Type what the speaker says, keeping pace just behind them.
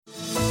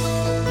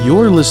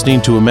You're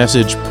listening to a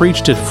message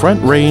preached at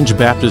Front Range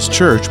Baptist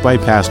Church by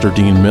Pastor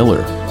Dean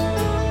Miller.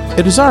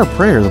 It is our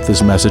prayer that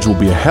this message will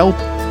be a help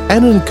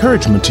and an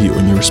encouragement to you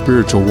in your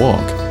spiritual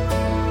walk.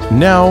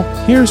 Now,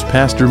 here's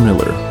Pastor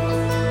Miller.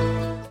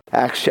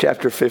 Acts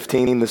chapter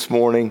 15 this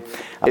morning.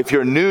 If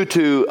you're new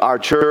to our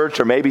church,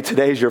 or maybe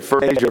today's your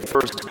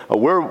first,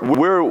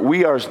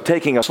 we are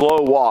taking a slow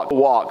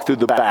walk through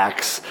the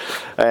backs,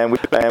 and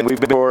we've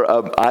been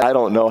for I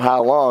don't know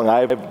how long.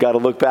 I've got to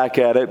look back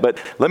at it, but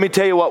let me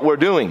tell you what we're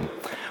doing.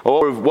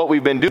 What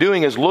we've been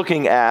doing is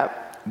looking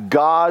at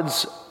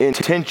God's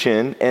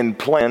intention and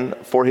plan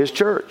for His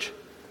church.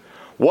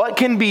 What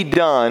can be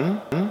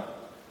done?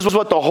 This is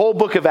what the whole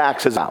book of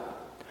Acts is about.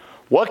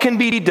 What can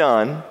be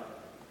done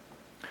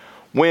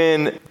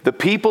when the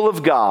people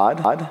of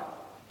God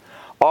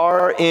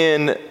are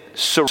in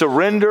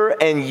surrender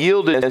and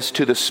yieldedness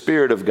to the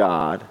Spirit of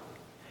God,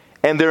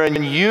 and they're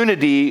in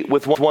unity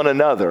with one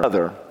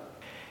another,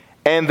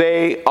 and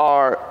they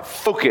are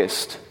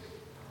focused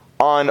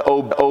on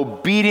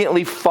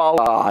obediently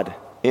following God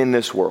in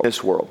this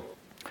world.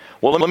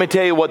 Well, let me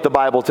tell you what the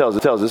Bible tells.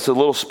 It tells us, a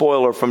little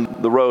spoiler from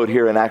the road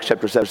here in Acts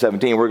chapter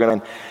 17. We're going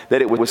to,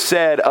 that it was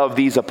said of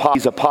these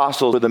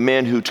apostles were the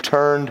men who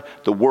turned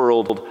the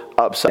world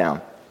upside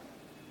down.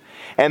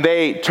 And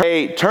they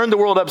turned the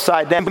world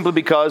upside down simply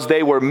because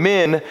they were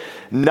men,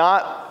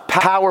 not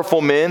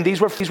powerful men.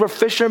 These were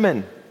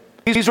fishermen.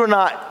 These were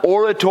not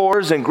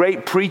orators and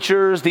great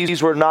preachers.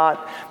 These were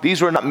not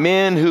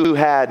men who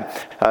had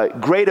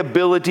great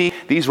ability.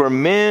 These were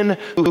men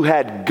who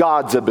had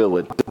God's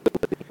ability.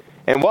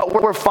 And what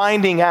we're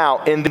finding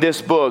out in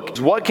this book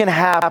is what can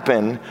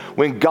happen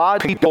when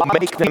God's people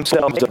make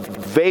themselves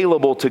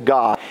available to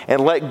God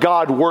and let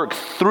God work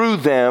through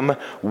them,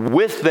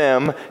 with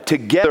them,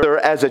 together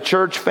as a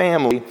church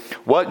family,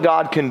 what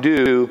God can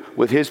do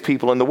with His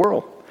people in the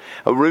world.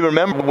 We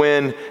remember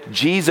when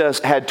Jesus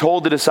had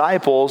told the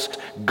disciples,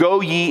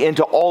 "Go ye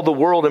into all the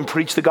world and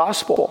preach the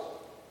gospel."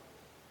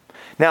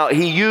 Now,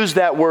 He used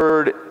that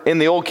word in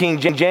the Old King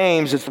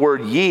James, it's the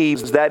word ye.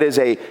 That is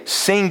a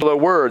singular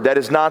word. That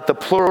is not the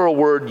plural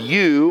word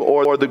you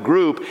or the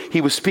group.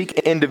 He was speaking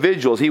to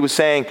individuals. He was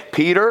saying,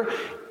 Peter,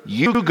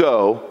 you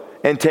go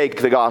and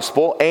take the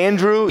gospel.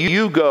 Andrew,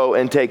 you go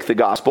and take the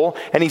gospel.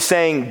 And He's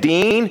saying,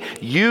 Dean,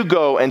 you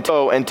go and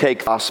take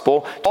the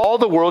gospel. All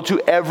the world, to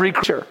every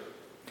creature.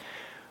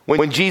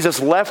 When Jesus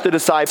left the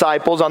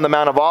disciples on the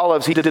Mount of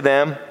Olives, He said to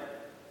them,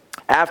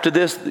 after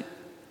this,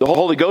 the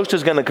Holy Ghost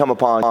is going to come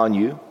upon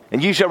you,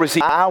 and you shall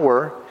receive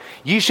power.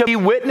 You shall be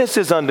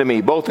witnesses unto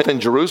me, both in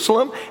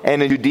Jerusalem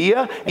and in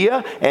Judea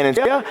and in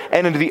Syria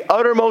and into the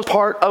uttermost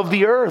part of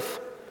the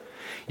earth.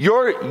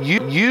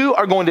 You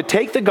are going to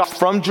take the gospel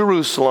from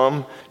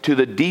Jerusalem to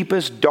the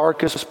deepest,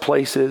 darkest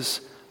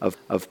places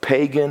of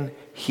pagan,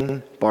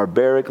 heathen,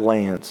 barbaric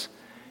lands.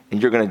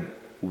 And you're going to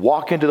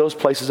walk into those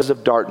places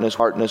of darkness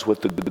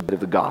with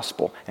the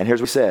gospel. And here's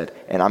what He said,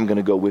 and I'm going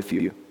to go with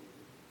you.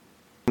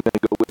 I'm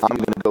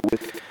going to go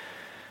with you.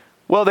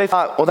 Well, they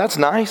thought, well, that's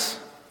nice.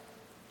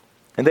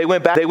 And they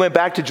went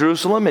back to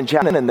Jerusalem and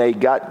they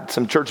got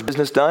some church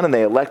business done, and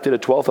they elected a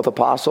 12th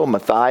apostle,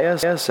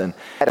 Matthias, and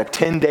had a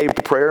 10-day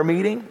prayer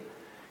meeting.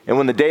 And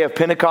when the day of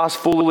Pentecost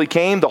fully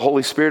came, the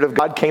Holy Spirit of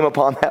God came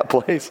upon that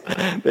place.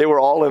 They were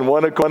all in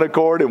one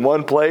accord, in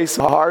one place,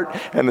 heart,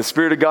 and the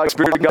Spirit of God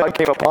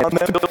came upon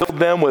them, filled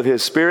them with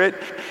His Spirit,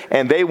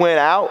 and they went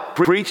out,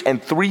 preached,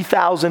 and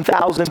 3,000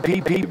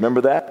 people.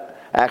 Remember that?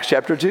 Acts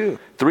chapter 2.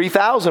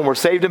 3,000 were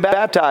saved and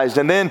baptized.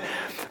 And then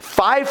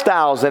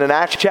 5,000 in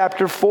Acts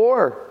chapter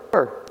 4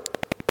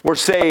 were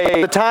saved.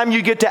 By the time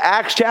you get to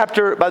Acts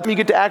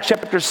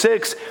chapter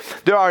 6,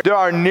 there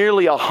are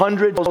nearly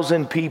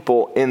 100,000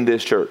 people in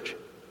this church.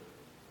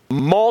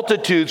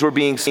 Multitudes were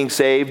being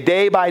saved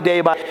day by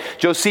day.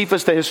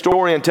 Josephus, the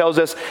historian, tells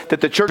us that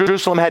the church of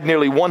Jerusalem had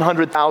nearly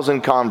 100,000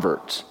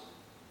 converts.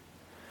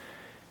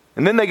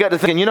 And then they got to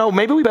thinking,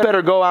 maybe we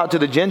better go out to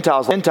the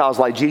Gentiles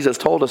like Jesus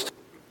told us to.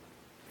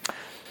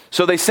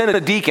 So they sent a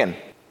deacon.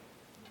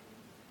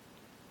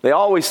 They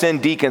always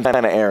send deacons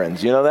on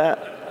errands. You know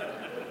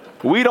that?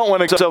 We don't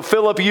want to. So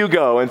Philip, you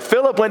go. And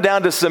Philip went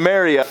down to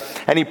Samaria,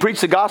 and he preached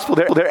the gospel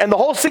there, and the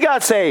whole city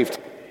got saved.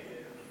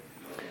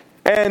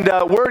 And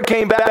word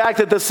came back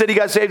that the city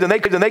got saved, and they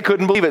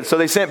couldn't believe it. So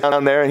they sent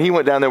down there, and he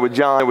went down there with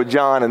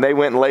John, and they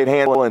went and laid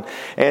hands,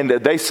 and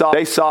they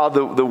saw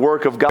the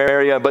work of God in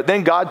Samaria. But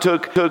then God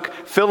took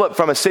Philip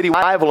from a city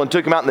rival and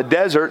took him out in the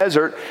desert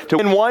to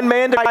win one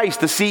man to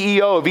Christ, the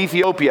CEO of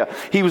Ethiopia.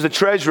 He was the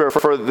treasurer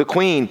for the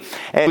queen,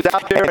 and he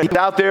was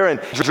out there in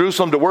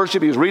Jerusalem to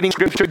worship. He was reading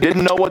scripture,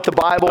 didn't know what the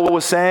Bible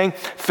was saying.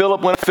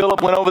 Philip went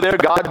over there.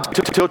 God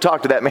to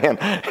talk to that man.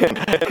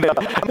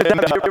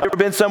 Have you ever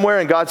been somewhere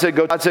and God said,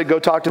 go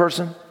talk to a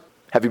person?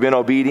 Have you been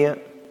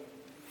obedient?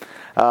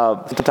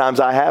 Sometimes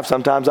I have,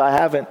 sometimes I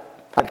haven't.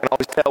 I can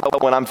always tell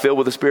when I'm filled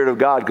with the Spirit of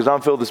God, because I'm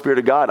filled with the Spirit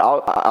of God,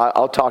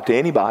 I'll talk to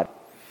anybody.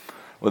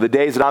 Well, the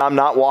days that I'm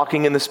not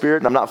walking in the Spirit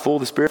and I'm not full of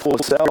the Spirit, full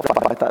of self,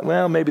 I thought,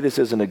 well, maybe this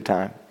isn't a good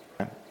time.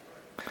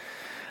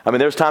 I mean,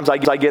 there's times I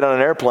get on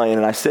an airplane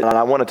and I sit and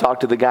I want to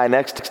talk to the guy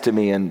next to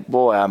me, and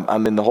boy,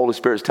 I'm in the Holy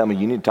Spirit's telling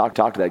me, you need to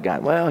talk to that guy.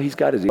 Well, he's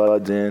got his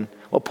earbuds in.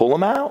 Well, pull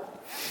him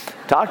out.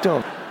 Talk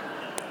to him.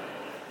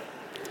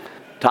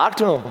 Talk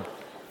to him.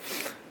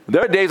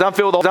 There are days I'm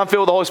filled with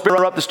the Holy Spirit.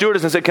 Run up the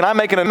stewardess and say, "Can I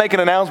make an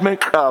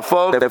announcement,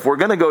 folks? If we're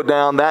going to go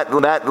down that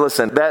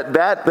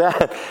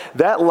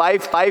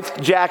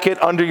life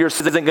jacket under your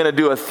seat isn't going to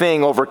do a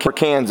thing over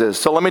Kansas.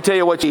 So let me tell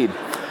you what you need."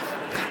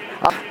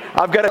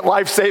 I've got a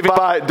life-saving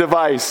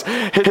device.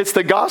 It's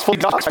the gospel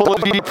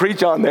you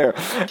preach on there.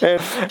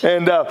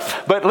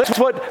 But listen,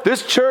 what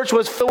this church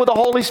was filled with the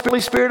Holy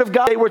Spirit of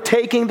God. They were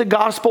taking the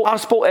gospel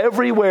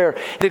everywhere.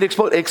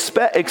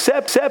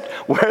 Except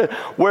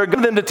where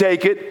God them to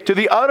take it to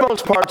the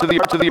uttermost parts of the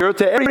earth,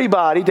 to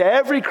everybody, to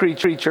every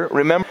creature.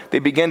 Remember, they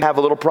began to have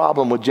a little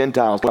problem with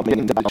Gentiles coming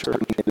into the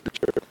church.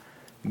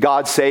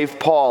 God saved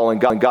Paul, and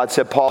God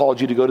said, Paul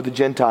called you to go to the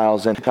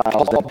Gentiles, and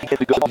Paul began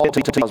to go to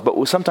the Gentiles.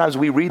 But sometimes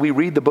we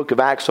read the book of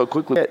Acts so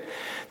quickly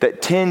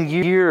that 10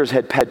 years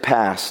had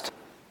passed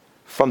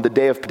from the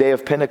day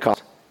of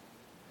Pentecost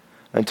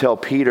until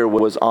Peter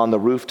was on the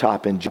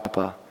rooftop in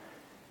Joppa,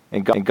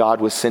 and God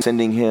was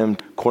sending him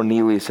to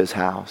Cornelius'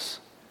 house.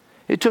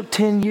 It took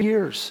 10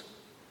 years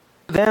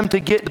for them to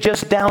get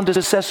just down to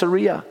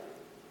Caesarea.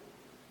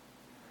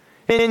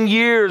 10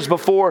 years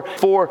before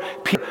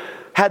Peter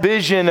had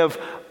vision of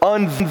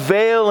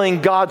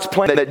unveiling God's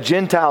plan that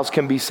Gentiles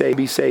can be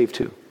saved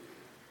too.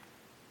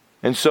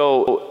 And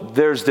so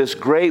there's this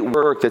great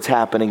work that's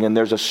happening, and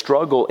there's a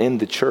struggle in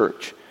the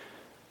church.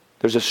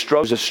 There's a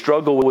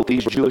struggle with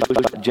these Jewish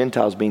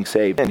Gentiles being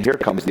saved. And here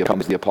comes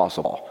the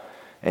Apostle Paul.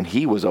 And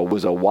he was a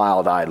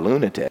wild-eyed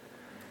lunatic.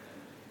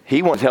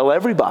 He wanted to tell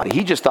everybody.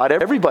 He just thought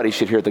everybody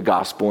should hear the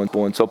gospel.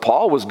 And so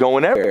Paul was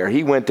going everywhere.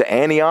 He went to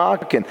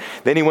Antioch, and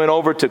then he went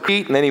over to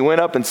Crete, and then he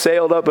went up and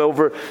sailed up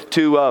over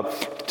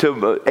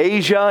to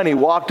Asia, and he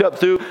walked up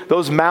through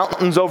those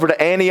mountains over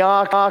to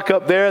Antioch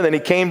up there, and then he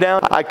came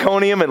down to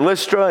Iconium and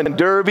Lystra and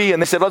Derbe,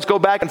 and they said, let's go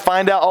back and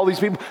find out all these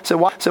people. I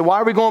said, why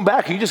are we going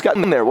back? You just got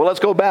in there. Well,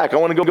 let's go back. I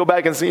want to go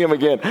back and see him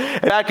again.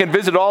 And back and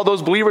visit all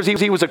those believers.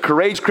 He was a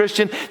courageous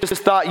Christian.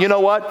 Just thought, you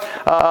know what?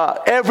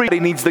 Everybody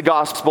needs the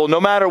gospel,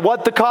 no matter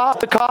what the cost.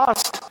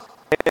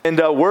 And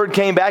word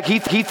came back. He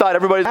thought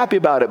everybody was happy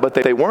about it, but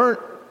they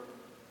weren't.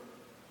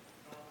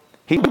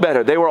 He knew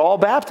better. They were all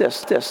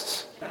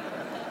Baptists.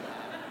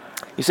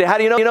 You say, how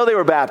do you know they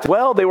were baptized?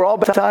 Well, they were all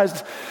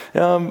baptized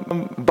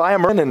by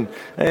immersion,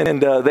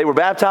 and they were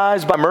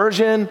baptized by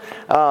immersion,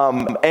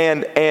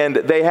 and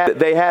they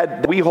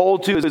had we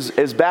hold to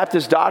as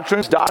Baptist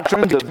doctrines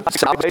of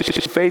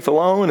salvation, faith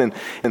alone,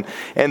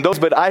 and those.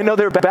 But I know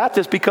they're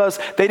Baptists because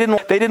they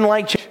didn't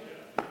like change.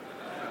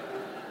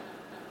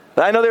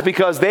 I know that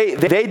because they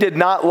did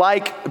not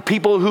like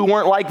people who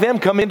weren't like them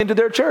coming into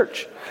their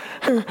church.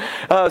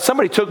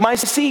 Somebody took my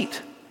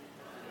seat.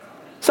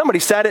 Somebody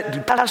sat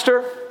at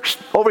pastor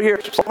over here.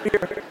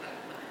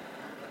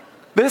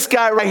 This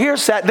guy right here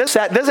sat.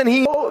 Doesn't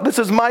he? Oh, this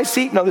is my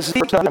seat. No, this is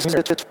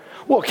not.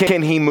 Well,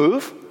 can he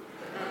move?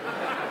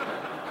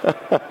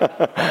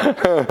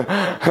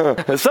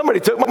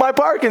 Somebody took my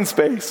parking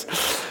space.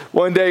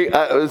 One day,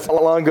 it was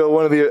long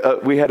ago,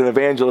 we had an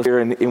evangelist here,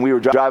 and we were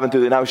driving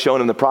through, and I was showing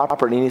him the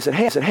property, and he said,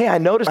 hey, I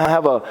noticed I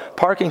have a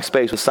parking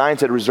space with signs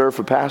that reserved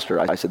for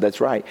pastor. I said,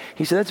 that's right.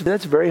 He said,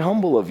 that's very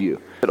humble of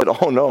you. I said,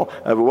 oh, no,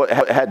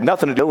 it had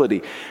nothing to do with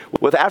it.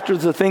 With after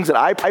the things that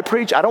I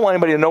preach, I don't want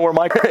anybody to know where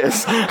my car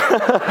is.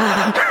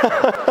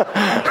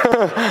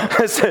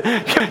 I said,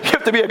 you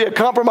have to be a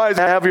compromise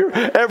to have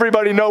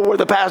everybody know where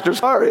the pastor's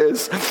car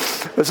is.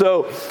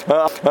 So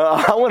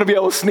I want to be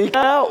able to sneak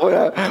out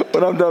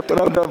when I'm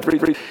done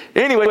preaching.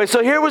 Anyway,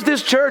 so here was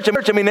this church.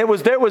 I mean, there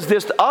was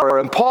this uproar,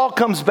 and Paul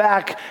comes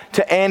back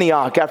to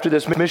Antioch after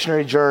this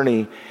missionary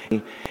journey,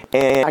 and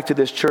back to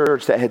this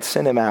church that had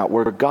sent him out,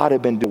 where God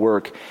had been doing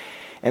work,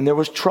 and there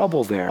was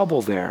trouble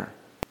there.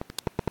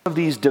 Of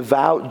these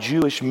devout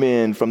Jewish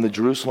men from the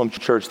Jerusalem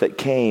church that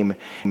came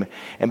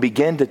and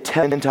began to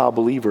tell Gentile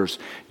believers,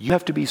 you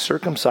have to be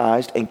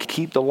circumcised and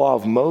keep the law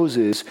of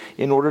Moses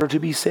in order to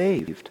be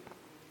saved.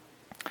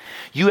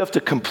 You have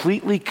to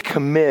completely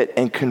commit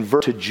and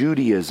convert to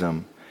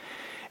Judaism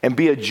and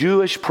be a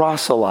Jewish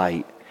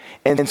proselyte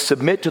and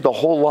submit to the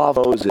whole law of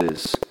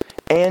Moses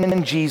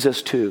and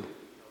Jesus too.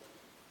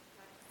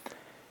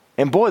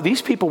 And boy,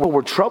 these people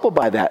were troubled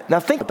by that.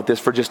 Now think about this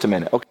for just a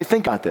minute. Okay,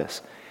 think about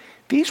this.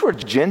 These were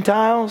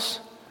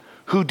Gentiles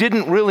who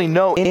didn't really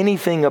know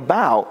anything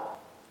about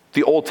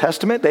the Old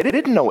Testament. They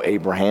didn't know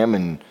Abraham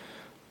and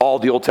all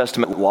the Old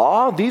Testament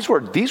law. These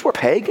were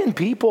pagan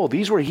people.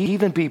 These were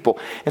heathen people.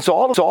 And so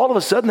all of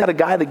a sudden, they had a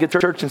guy that gets to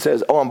church and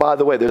says, oh, and by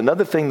the way, there's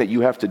another thing that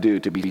you have to do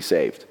to be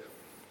saved.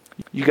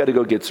 You got to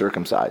go get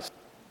circumcised.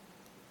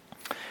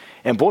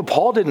 And boy,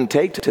 Paul didn't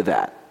take to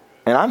that.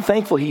 And I'm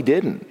thankful he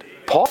didn't.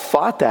 Paul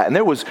fought that, and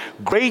there was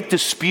great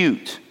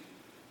dispute.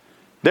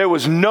 There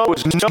was no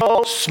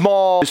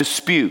small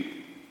dispute.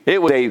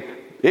 It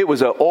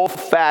was an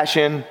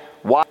old-fashioned,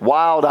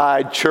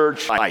 wild-eyed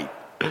church fight.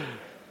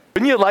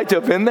 Wouldn't you like to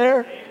have been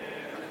there?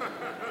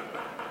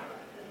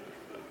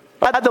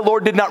 Glad the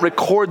Lord did not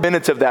record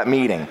minutes of that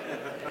meeting.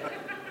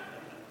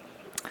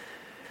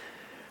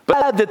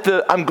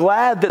 I'm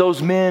glad that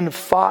those men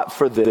fought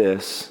for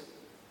this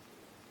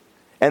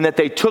and that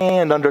they took a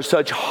stand under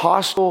such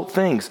hostile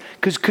things.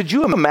 Because could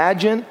you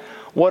imagine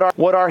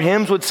what our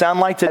hymns would sound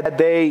like today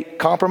they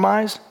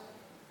compromised?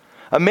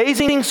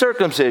 Amazing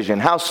circumcision,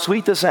 how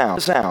sweet the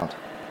sound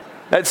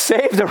that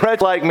saved a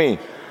wretch like me.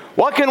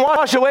 What can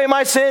wash away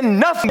my sin?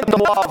 Nothing but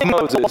the law of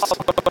Moses.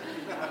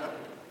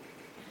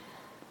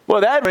 Well,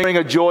 that'd bring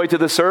a joy to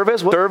the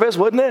service,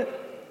 wouldn't it?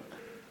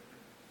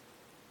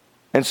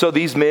 And so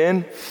these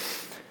men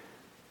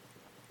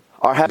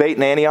are having a debate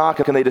in Antioch,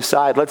 and they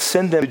decide, let's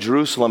send them to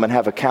Jerusalem and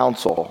have a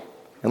council,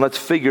 and let's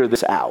figure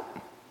this out.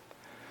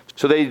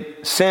 So they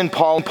send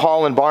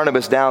Paul and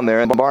Barnabas down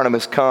there, and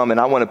Barnabas come, and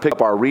I want to pick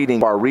up our reading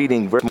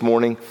this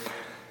morning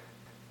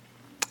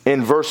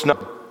in verse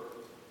number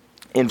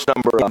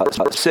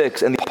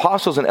 6. And the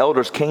apostles and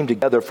elders came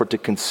together to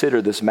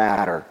consider this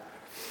matter.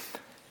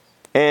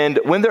 And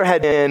when there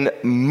had been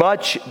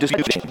much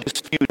disputing,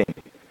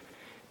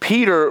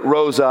 Peter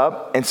rose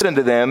up and said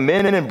unto them,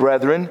 Men and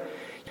brethren,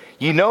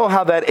 ye know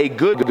how that a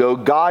good ago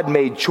God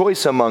made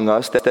choice among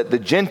us that the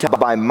Gentiles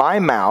by my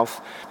mouth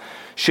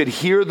should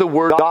hear the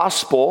word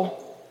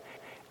gospel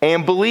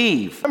and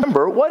believe.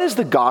 Remember, what is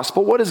the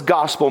gospel? What does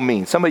gospel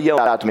mean? Somebody yell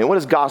out to me. What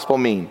does gospel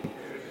mean?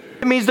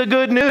 It means the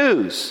good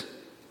news.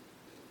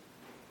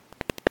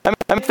 I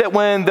mean that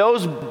when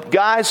those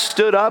guys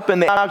stood up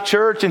in the Antioch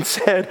church and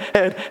said,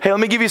 hey, let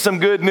me give you some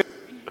good news.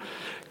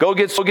 Go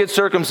get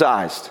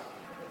circumcised.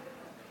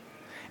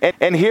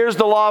 And here's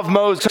the law of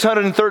Moses,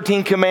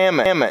 613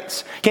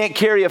 commandments. Can't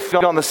carry a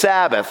field on the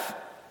Sabbath.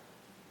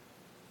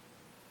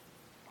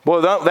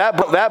 Boy,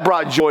 that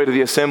brought joy to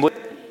the assembly.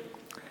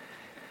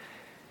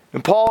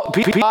 And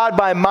God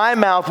by my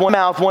mouth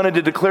wanted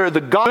to declare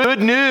the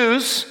good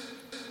news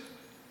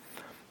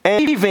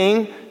and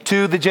believing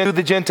to the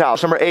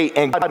Gentiles. Number 8,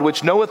 and God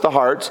which knoweth the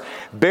hearts,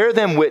 bear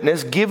them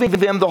witness, giving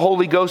them the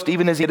Holy Ghost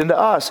even as he did unto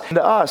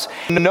us.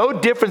 No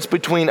difference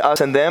between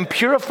us and them,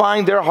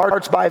 purifying their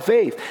hearts by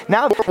faith.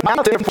 Now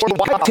therefore,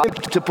 why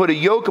attempt to put a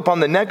yoke upon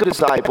the neck of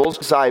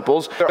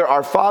disciples,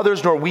 our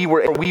fathers nor we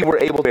were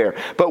able to bear.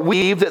 But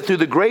we believe that through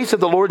the grace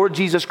of the Lord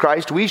Jesus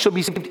Christ, we shall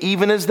be saved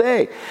even as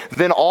they.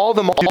 Then all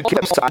the multitude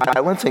kept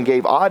silence and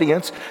gave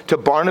audience to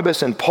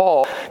Barnabas and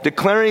Paul,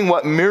 declaring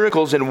what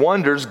miracles and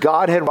wonders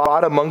God had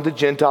wrought among the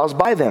Gentiles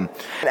by them.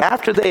 And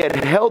after they had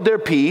held their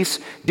peace,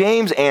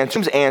 James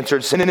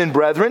answered, Simeon and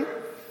brethren,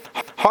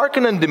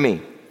 hearken unto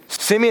me.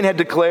 Simeon had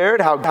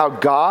declared how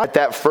God at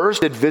that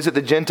first did visit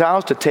the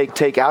Gentiles to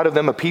take out of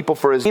them a people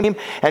for his name,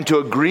 and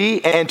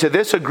to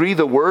this agree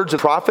the words of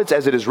prophets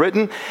as it is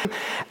written,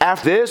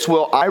 after this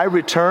will I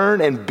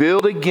return and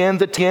build again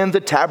the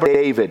tabernacle of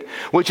David,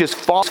 which is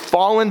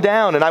fallen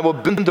down, and I will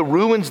build the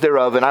ruins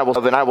thereof, and I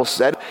will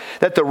set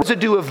that the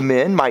residue of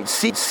men might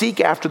seek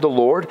after the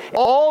Lord,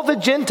 all the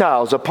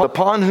Gentiles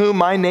upon whom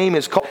my name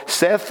is called,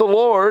 saith the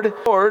Lord,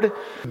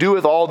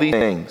 doeth all these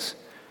things.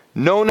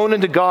 Known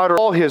unto God are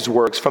all his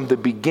works from the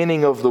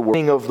beginning of the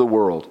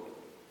world.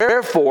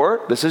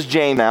 Therefore, this is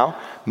James now,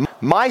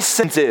 my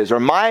sense is, or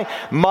my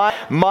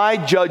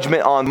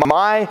judgment on,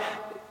 my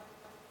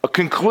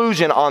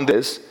conclusion on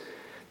this,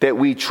 that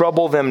we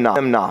trouble them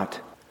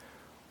not,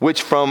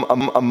 which from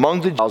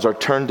among the Gentiles are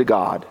turned to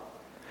God.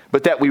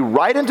 But that we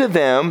write unto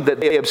them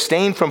that they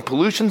abstain from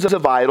pollutions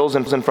of idols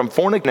and from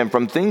fornication and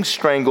from things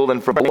strangled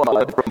and from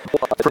blood.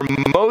 For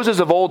Moses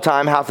of old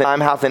time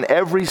hath in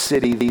every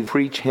city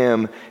preach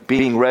him,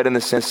 being read in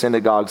the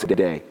synagogues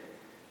today.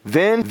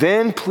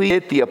 Then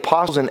pleaded the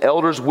apostles and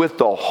elders with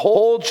the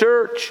whole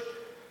church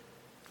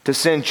to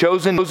send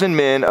chosen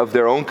men of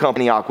their own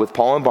company with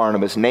Paul and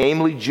Barnabas,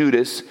 namely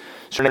Judas,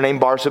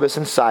 surnamed Barsabas,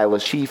 and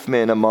Silas, chief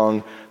men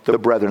among the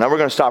brethren. Now we're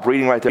going to stop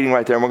reading right there, and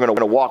we're going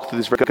to walk through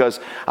this because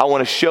I want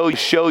to show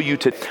you.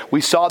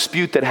 We saw a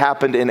dispute that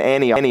happened in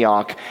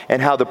Antioch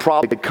and how the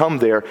problem had come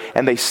there,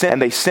 and they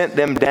sent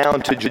them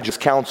down to Judges'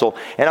 council.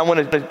 And I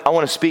want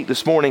to speak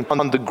this morning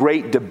on the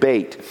great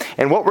debate.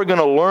 And what we're going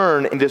to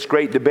learn in this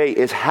great debate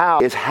is how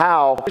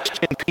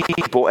Christian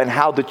people and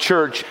how the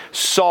church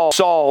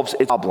solves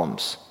its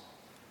problems.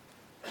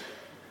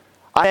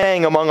 I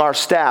hang among our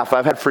staff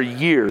I've had for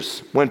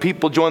years when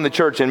people join the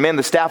church, and man,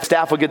 the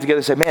staff will get together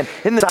and say, man,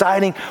 isn't this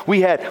exciting?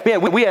 We had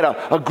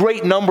a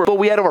great number, but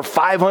we had over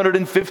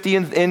 550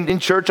 in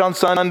church on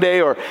Sunday,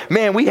 or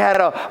man,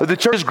 the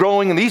church is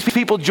growing and these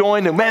people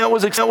joined, and man, it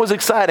was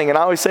exciting. And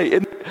I always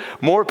say,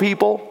 more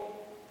people,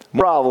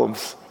 more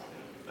problems.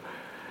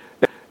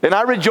 And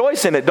I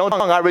rejoice in it.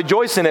 I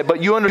rejoice in it,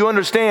 but you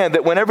understand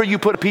that whenever you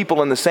put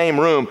people in the same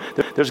room,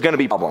 there's going to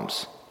be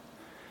problems.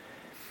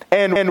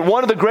 And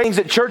one of the great things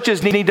that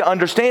churches need to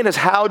understand is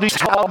how do you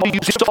solve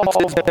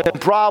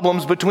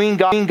problems between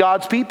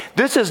God's people.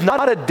 This is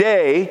not a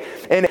day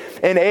and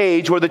an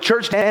age where the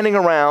church is standing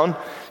around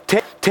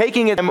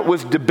taking it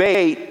with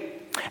debate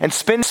and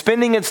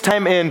spending its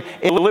time in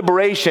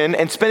liberation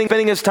and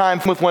spending its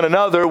time with one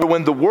another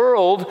when the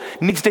world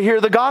needs to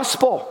hear the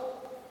gospel.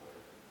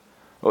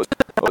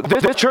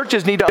 The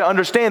churches need to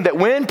understand that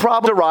when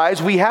problems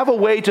arise, we have a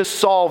way to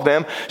solve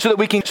them so that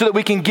we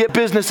can get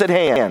business at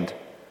hand.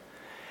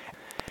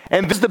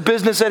 And this is the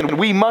business at hand.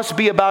 We must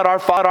be about our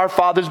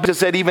Father's business.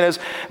 Said, even as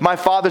my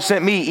Father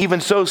sent me,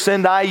 even so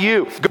send I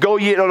you. Go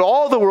ye into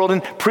all the world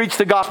and preach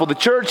the gospel. The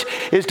church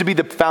is to be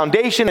the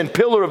foundation and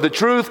pillar of the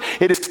truth.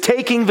 It is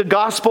taking the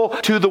gospel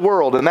to the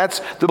world, and that's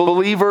the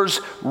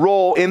believer's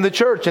role in the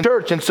church.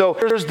 And so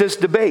there's this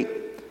debate.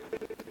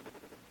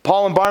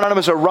 Paul and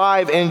Barnabas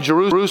arrive in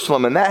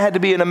Jerusalem, and that had to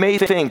be an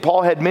amazing thing.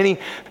 Paul had many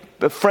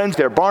friends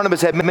there.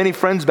 Barnabas had many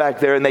friends back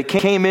there, and they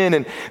came in,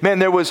 and man,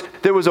 there was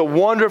a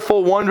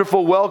wonderful,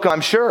 wonderful welcome,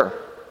 I'm sure.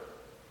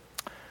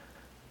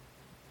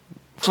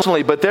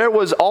 But there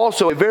was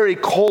also a very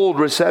cold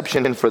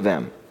reception for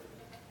them.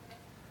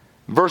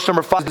 Verse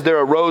number 5, there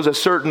arose a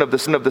certain of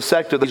the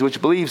sect of these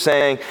which believed,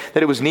 saying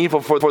that it was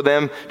needful for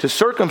them to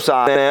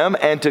circumcise them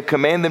and to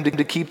command them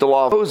to keep the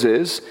law of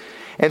Moses.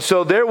 And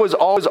so there was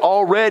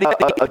already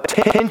a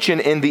tension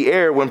in the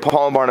air when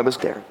Paul and Barnabas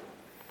were there.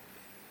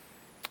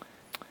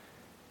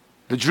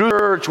 The Jewish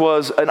church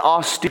was an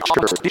austere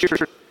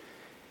church.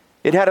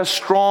 It had a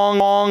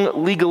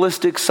strong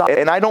legalistic side,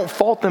 and I don't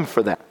fault them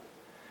for that.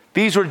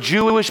 These were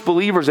Jewish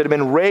believers that had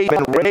been raised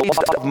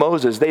of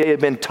Moses. They had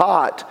been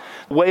taught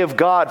the way of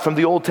God from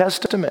the Old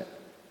Testament.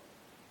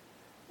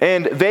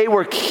 And they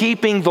were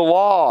keeping the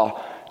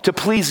law to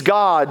please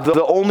God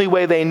the only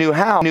way they knew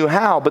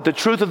how. But the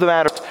truth of the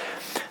matter is,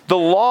 the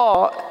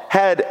law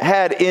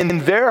had in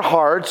their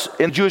hearts,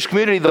 in the Jewish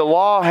community, the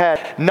law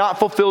had not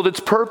fulfilled its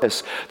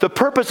purpose. The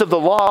purpose of the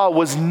law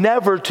was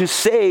never to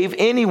save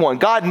anyone.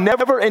 God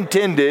never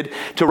intended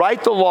to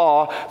write the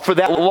law for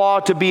that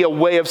law to be a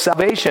way of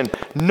salvation.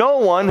 No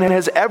one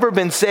has ever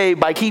been saved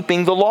by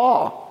keeping the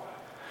law.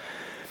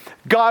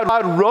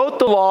 God wrote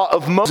the law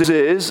of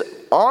Moses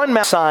on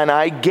Mount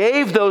Sinai,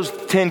 gave those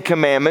 10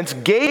 commandments,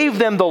 gave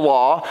them the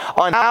law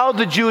on how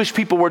the Jewish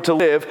people were to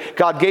live.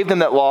 God gave them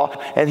that law,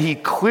 and he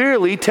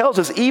clearly tells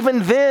us,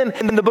 even then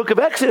in the book of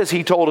Exodus,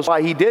 he told us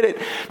why he did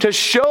it, to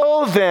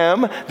show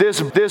them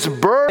this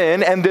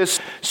burden and this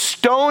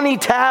stony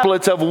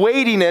tablets of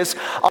weightiness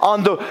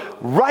on the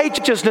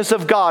righteousness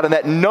of God, and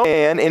that no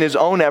man in his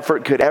own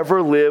effort could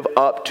ever live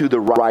up to the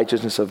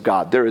righteousness of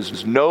God. There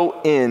is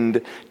no end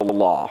to the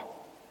law.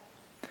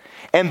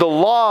 And the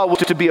law was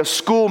to be a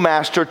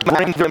schoolmaster to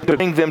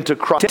bring them to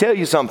Christ. I'll tell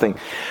you something.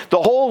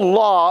 The whole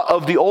law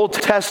of the Old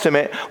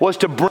Testament was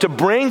to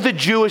bring the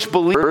Jewish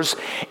believers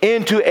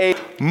into a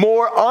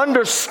more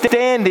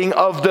understanding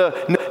of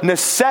the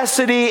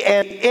necessity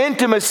and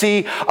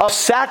intimacy of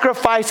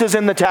sacrifices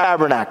in the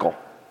tabernacle.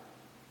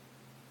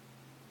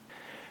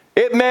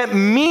 It meant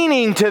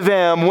meaning to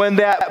them when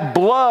that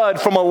blood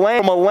from a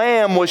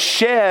lamb was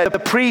shed. The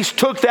priest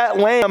took that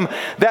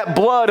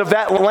blood of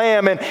that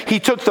lamb, and he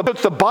took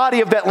the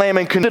body of that lamb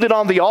and put it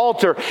on the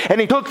altar,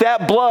 and he took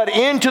that blood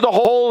into the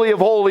Holy of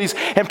Holies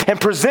and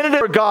presented it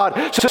for God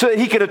so that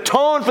he could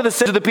atone for the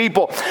sins of the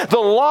people. The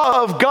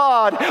law of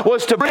God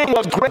was to bring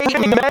a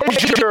great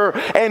measure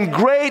and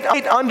great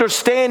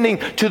understanding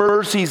to the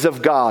mercies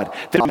of God,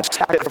 that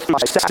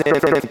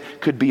sin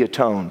could be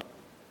atoned.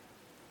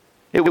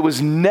 It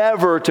was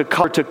never to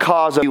cause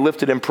us to be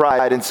lifted in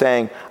pride and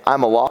saying,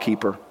 I'm a law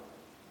keeper,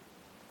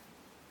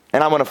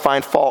 and I'm going to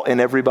find fault in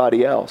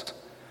everybody else.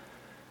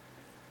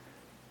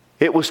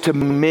 It was to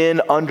men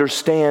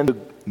understand the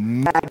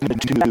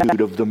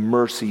magnitude of the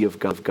mercy of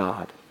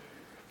God,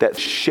 that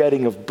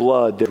shedding of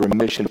blood, that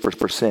remission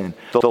for sin.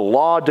 The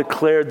law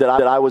declared that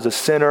I was a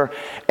sinner,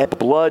 and the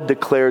blood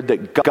declared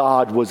that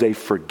God was a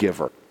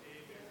forgiver.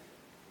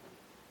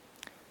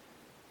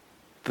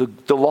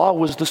 The law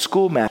was the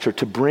schoolmaster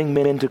to bring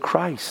men into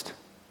Christ.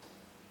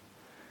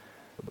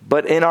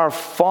 But in our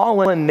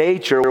fallen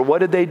nature, what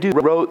did they do?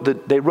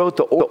 They wrote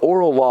the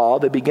oral law.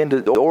 They began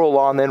to the oral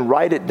law and then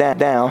write it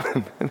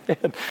down. They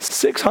had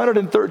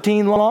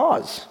 613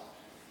 laws.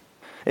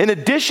 In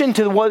addition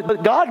to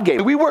what God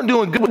gave. We weren't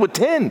doing good with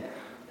 10.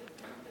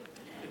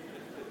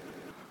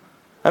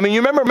 I mean,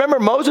 you remember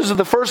Moses is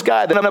the first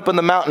guy that went up in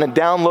the mountain and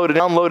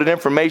downloaded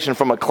information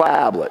from a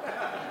tablet.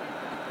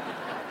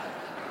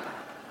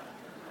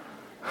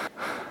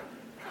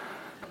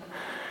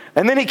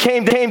 And then he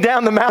came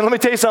down the mountain. Let me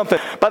tell you something.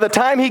 By the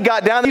time he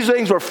got down, these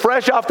things were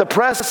fresh off the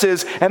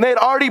presses, and they had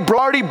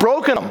already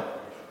broken them.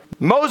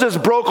 Moses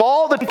broke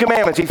all the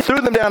commandments. He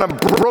threw them down and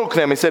broke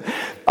them. He said,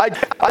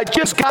 I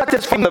just got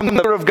this from the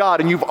Word of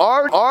God, and you've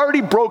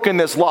already broken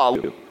this law.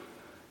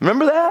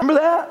 Remember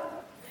that?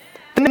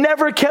 They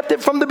never kept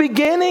it from the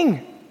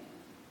beginning.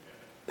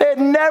 They had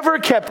never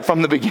kept it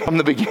from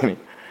the beginning.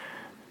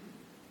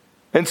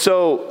 And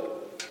so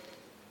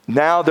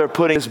now they're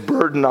putting this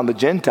burden on the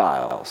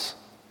Gentiles.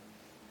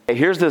 Hey,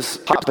 here's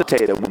this hot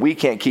potato. We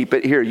can't keep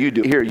it. Here, you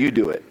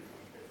do it.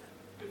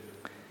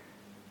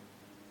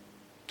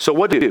 So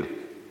what do they do?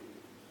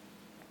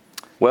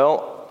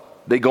 Well,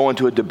 they go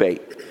into a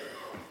debate.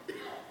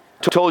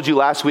 I told you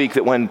last week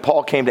that when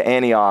Paul came to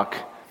Antioch,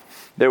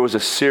 there was a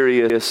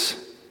serious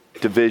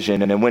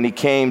division. And then when he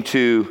came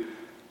to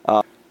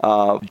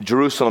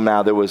Jerusalem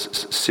now, there was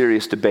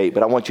serious debate.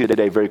 But I want you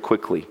today very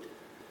quickly,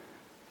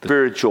 the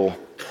spiritual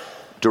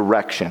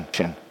direction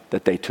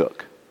that they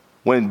took.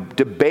 When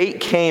debate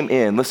came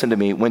in, listen to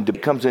me, when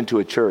debate comes into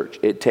a church,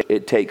 it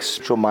takes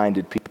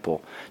spiritual-minded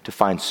people to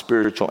find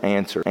spiritual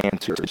answers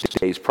to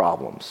today's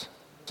problems.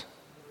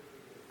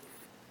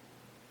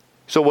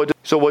 So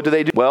what do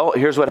they do? Well,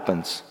 here's what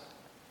happens.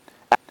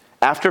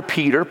 After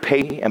Peter,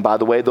 and by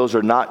the way, those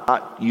are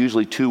not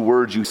usually two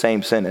words you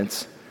same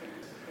sentence,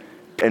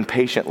 and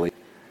patiently.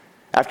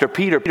 After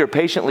Peter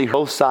patiently heard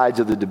both sides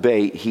of the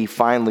debate, he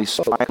finally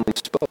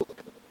spoke.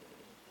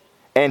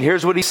 And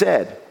here's what he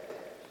said.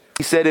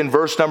 He said in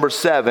verse number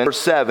 7,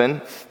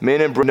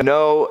 men and brethren,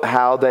 know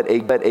how that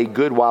a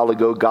good while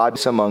ago God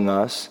is among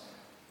us,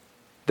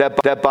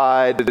 that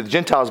by the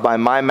Gentiles by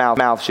my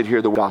mouth should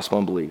hear the gospel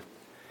and believe.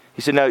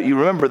 He said, now you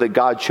remember that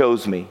God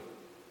chose me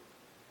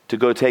to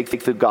go take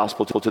the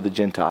gospel to the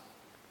Gentiles.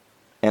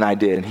 And I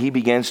did. And he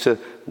begins to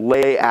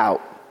lay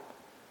out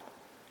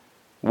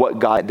what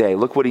God did.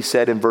 Look what he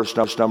said in verse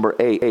number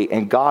 8.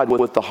 And God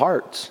with the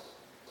hearts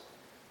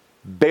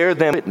bear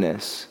them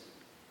witness,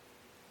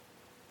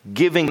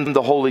 giving them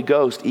the Holy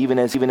Ghost, even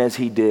as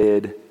he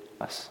did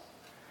us.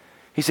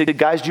 He said,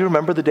 guys, do you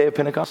remember the day of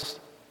Pentecost?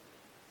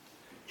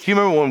 Do you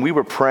remember when we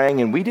were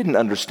praying and we didn't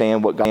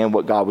understand what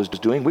God was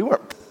doing?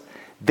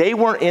 They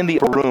weren't in the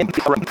room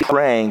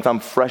praying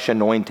some fresh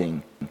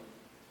anointing.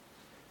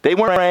 They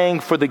weren't praying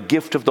for the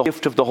gift of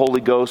the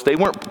Holy Ghost. They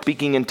weren't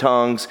speaking in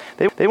tongues.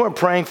 They weren't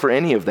praying for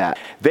any of that.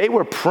 They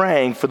were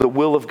praying for the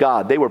will of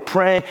God. They were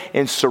praying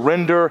in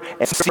surrender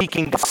and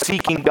seeking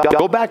God.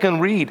 Go back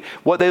and read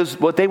what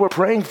they were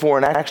praying for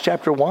in Acts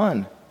chapter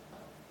 1.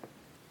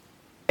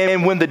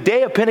 And when the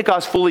day of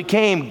Pentecost fully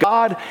came,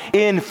 God,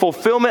 in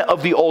fulfillment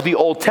of the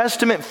Old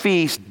Testament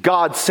feast,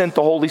 God sent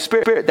the Holy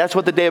Spirit. That's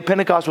what the day of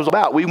Pentecost was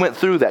about. We went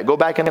through that. Go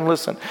back and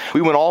listen.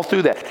 We went all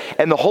through that.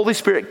 And the Holy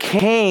Spirit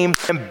came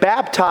and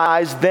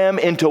baptized them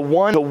into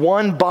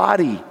one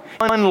body,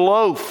 one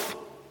loaf.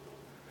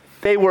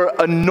 They were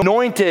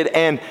anointed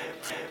and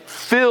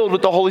filled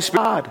with the Holy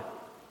Spirit.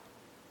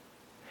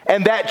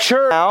 And that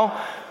church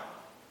now,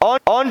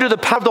 under the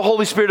power of the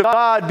Holy Spirit of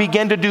God,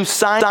 began to do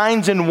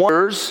signs and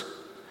wonders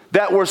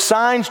that were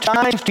signs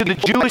to the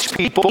Jewish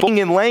people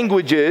in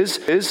languages.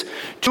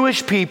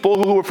 Jewish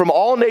people who were from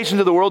all nations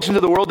of the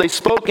world, they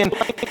spoke in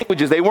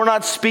languages. They were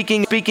not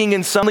speaking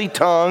in some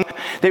tongue.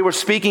 They were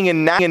speaking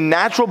in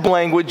natural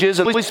languages.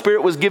 And the Holy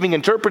Spirit was giving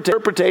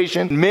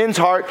interpretation in men's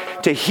heart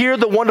to hear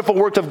the wonderful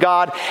works of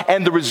God.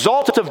 And the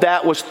result of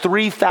that was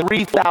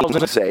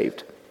 3,000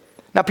 saved.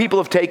 Now, people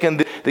have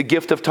taken the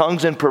gift of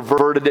tongues and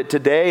perverted it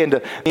today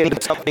into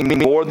something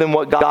more than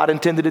what God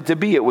intended it to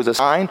be. It was a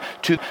sign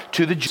to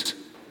the Jews.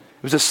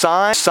 It was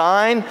a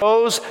sign to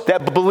those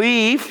that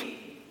believe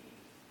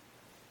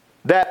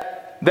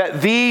that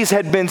these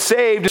had been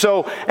saved.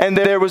 And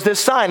there was this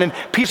sign. And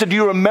Peter said, do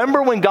you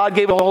remember when God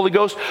gave the Holy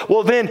Ghost?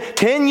 Well, then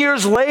 10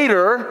 years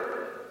later,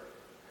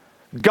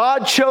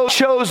 God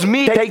chose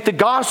me to take the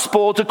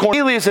gospel to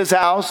Cornelius'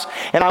 house,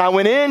 and I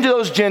went into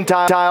those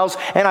Gentiles,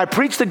 and I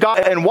preached the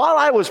gospel. And while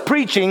I was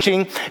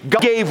preaching,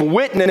 God gave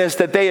witness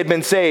that they had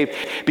been saved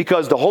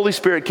because the Holy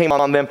Spirit came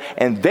on them,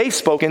 and they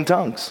spoke in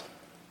tongues.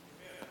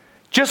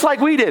 Just like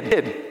we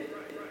did.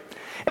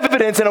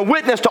 Evidence and a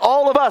witness to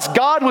all of us.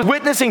 God was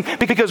witnessing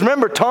because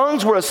remember,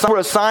 tongues were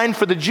a sign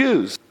for the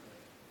Jews.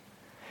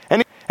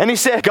 And he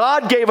said,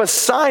 God gave a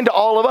sign to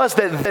all of us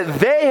that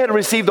they had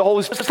received the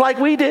Holy Spirit just like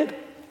we did.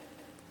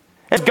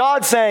 And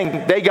God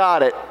saying, they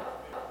got it.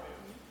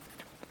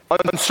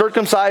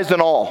 Uncircumcised and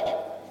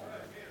all.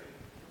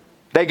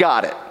 They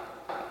got it.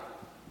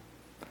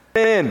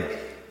 And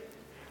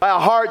by a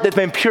heart that's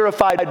been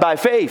purified by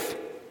faith.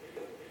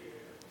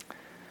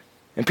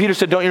 And Peter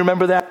said, don't you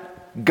remember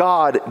that?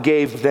 God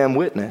gave them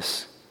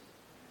witness.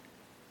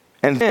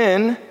 And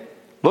then,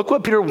 look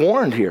what Peter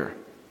warned here.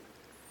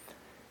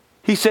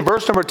 He said,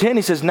 verse number 10,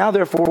 he says, now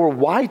therefore,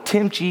 why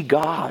tempt ye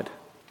God?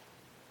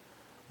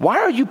 Why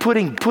are you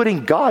putting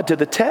God to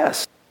the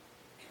test?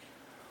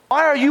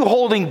 Why are you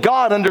holding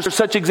God under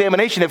such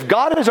examination? If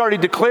God has already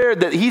declared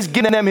that he's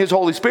given them his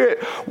Holy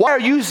Spirit, why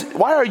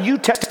are you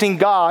testing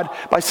God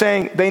by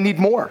saying they need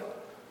more?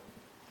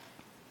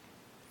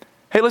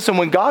 Hey, listen,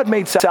 when God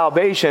made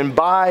salvation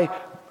by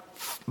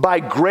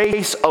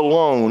grace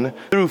alone,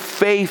 through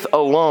faith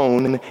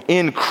alone,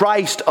 in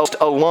Christ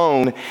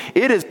alone,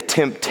 it is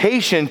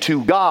temptation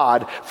to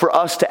God for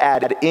us to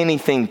add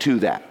anything to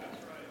that.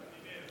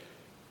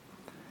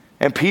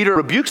 And Peter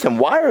rebukes them.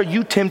 Why are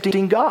you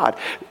tempting God?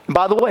 And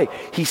by the way,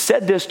 he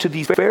said this to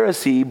these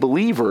Pharisee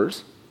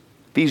believers,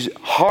 these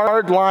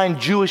hardline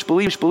Jewish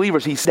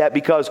believers. He said that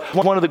because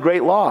one of the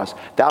great laws,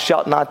 thou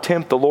shalt not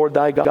tempt the Lord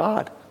thy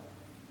God.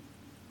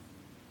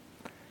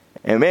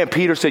 And man,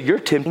 Peter said, you're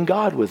tempting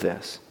God with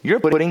this. You're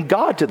putting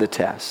God to the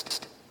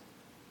test.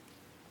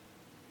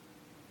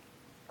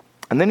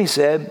 And then he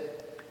said,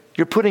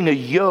 You're putting a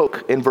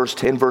yoke in verse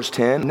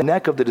 10, in the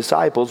neck of the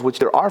disciples,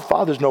 which our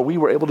fathers nor we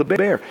were able to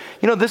bear.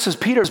 You know, this is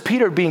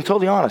Peter being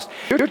totally honest.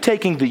 You're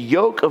taking the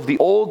yoke of the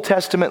Old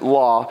Testament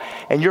law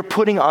and you're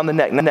putting on the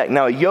neck.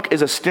 Now, a yoke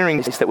is a steering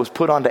device that was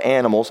put onto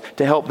animals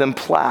to help them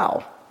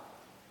plow.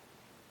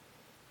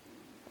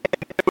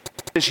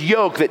 This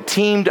yoke that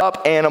teamed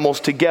up animals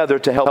together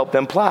to help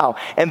them plow.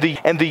 And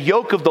the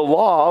yoke of the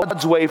law,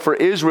 God's way for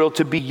Israel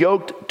to be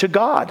yoked to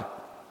God.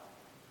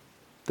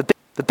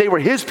 That they were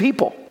his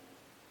people.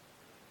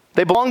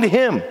 They belonged to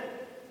him.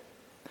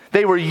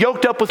 They were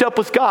yoked up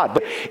with God.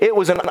 But it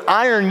was an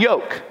iron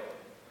yoke.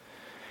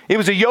 It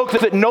was a yoke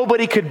that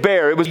nobody could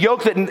bear. It was a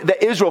yoke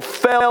that Israel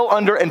fell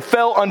under and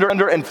fell under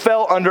and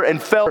fell under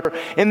and fell under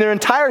in their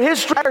entire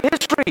history.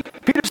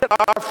 Peter said,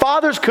 our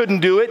fathers couldn't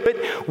do it,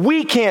 but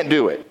we can't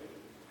do it.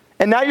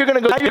 And now you're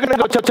going to go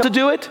to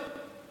do it?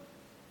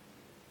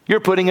 You're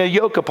putting a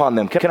yoke upon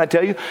them. Can I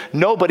tell you?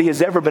 Nobody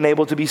has ever been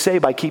able to be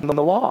saved by keeping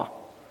the law.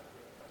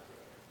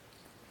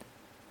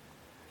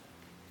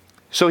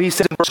 So he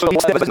said in verse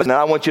 11, and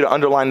I want you to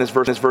underline this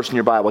verse in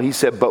your Bible. He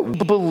said, but we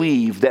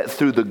believe that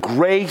through the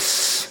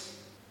grace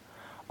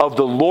of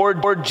the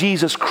Lord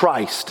Jesus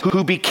Christ,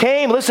 who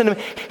became, listen to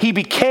me, he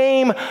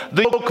became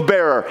the yoke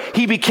bearer.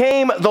 He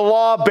became the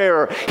law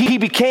bearer. He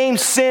became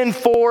sin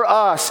for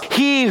us.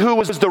 He who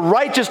was the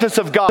righteousness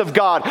of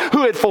God,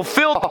 who had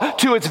fulfilled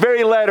to its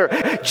very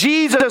letter.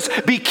 Jesus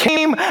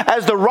became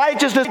as the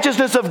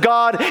righteousness of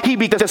God. He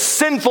became the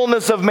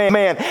sinfulness of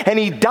man. And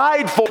he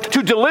died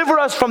to deliver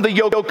us from the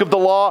yoke of the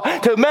law,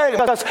 to make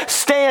us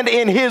stand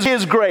in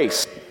his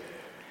grace.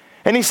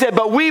 And he said,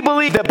 but we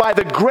believe that by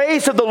the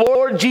grace of the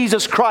Lord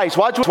Jesus Christ,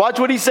 watch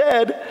what he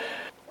said,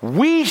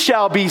 we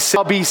shall be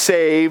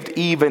saved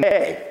even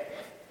today.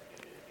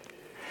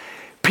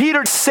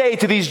 Peter say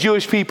to these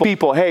Jewish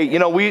people, hey, you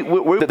know,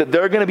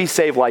 they're going to be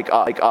saved like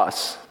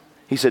us.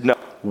 He said, no,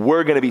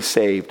 we're going to be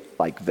saved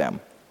like them.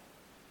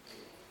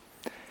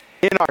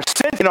 In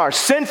our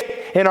sin,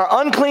 in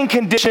our unclean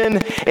condition,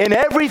 in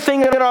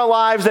everything in our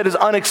lives that is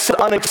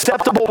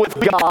unacceptable with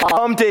God,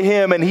 come to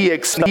him and he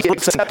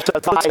accepts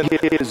us by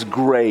his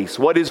grace.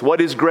 What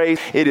is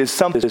grace? It is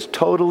something that is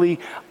totally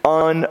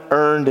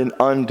unearned and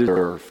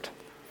undeserved.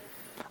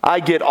 I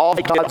get all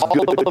God's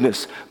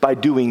goodness by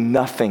doing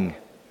nothing.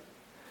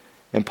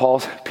 And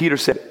Peter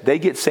said, they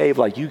get saved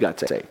like you got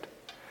saved.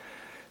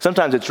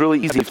 Sometimes it's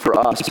really easy for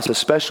us,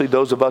 especially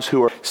those of us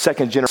who are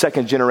second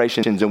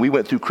generations, and we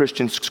went through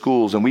Christian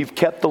schools, and we've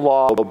kept the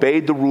law,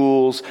 obeyed the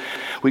rules.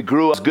 We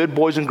grew up as good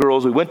boys and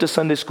girls. We went to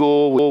Sunday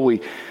school.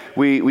 We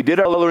did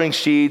our coloring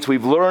sheets.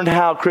 We've learned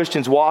how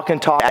Christians walk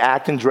and talk,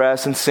 act and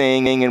dress and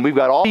sing, and we've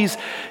got all these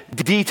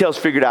details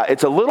figured out.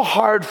 It's a little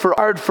hard for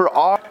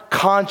our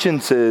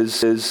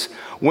consciences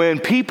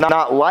when people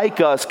not like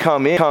us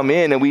come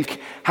in, and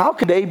how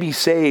can they be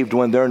saved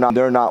when they're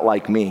not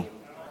like me?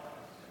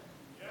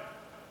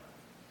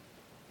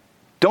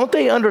 Don't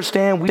they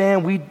understand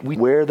we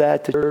wear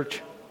that to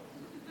church?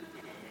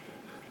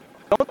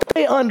 Don't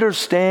they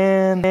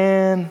understand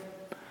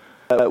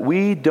that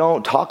we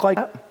don't talk like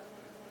that?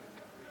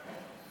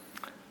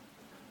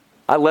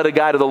 I led a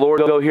guy to the Lord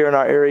go here in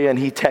our area, and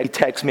he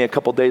texted me a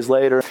couple days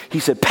later.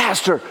 He said,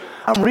 Pastor,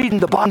 I'm reading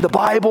the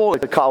Bible.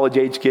 Like a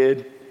college-age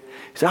kid.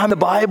 He said, I'm the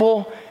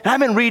Bible, and I've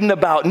been reading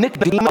about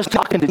Nicodemus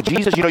talking to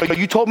Jesus. You know,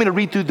 you told me to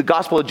read through the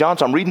Gospel of John,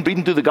 so I'm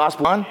reading through the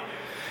Gospel of John.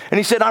 And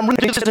he said, I'm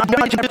reading this,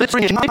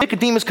 and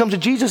Nicodemus comes to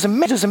Jesus, and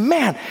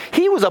man,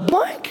 he was a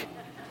blank.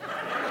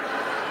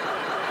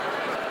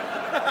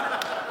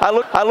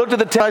 I looked at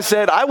the text, I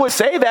said, I would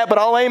say that, but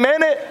I'll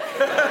amen it.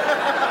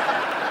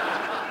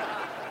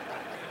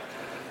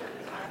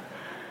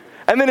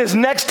 And then his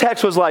next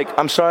text was like,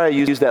 I'm sorry I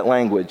used that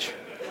language.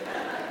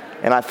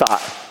 And I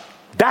thought,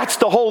 that's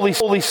the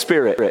Holy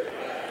Spirit.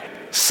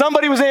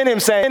 Somebody was in him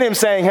saying,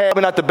 hey,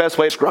 probably not the best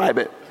way to describe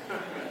it.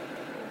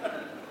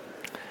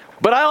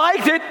 But I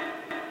liked it.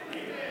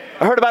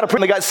 I heard about a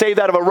preacher that got saved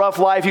out of a rough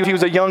life. He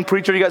was a young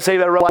preacher. He got saved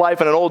out of a rough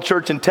life in an old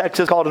church in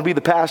Texas, called him to be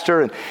the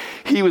pastor. And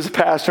he was a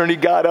pastor, and he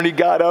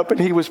got up, and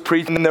he was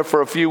preaching in there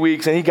for a few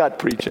weeks, and he got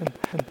preaching.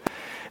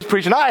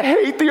 Preaching, I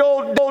hate the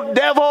old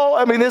devil.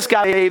 I mean, this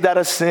guy saved out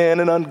of sin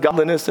and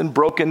ungodliness and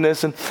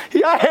brokenness. And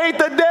I hate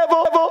the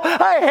devil.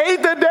 I hate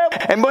the devil.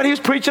 And but he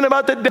was preaching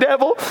about the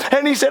devil.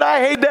 And he said,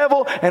 I hate the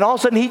devil. And all of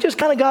a sudden, he just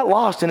kind of got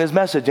lost in his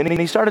message. And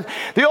he started,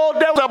 the old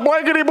devil's a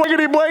blankety.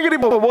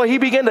 Well, he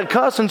began to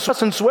cuss and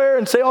swear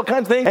and say all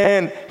kinds of things.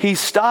 And he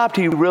stopped.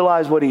 He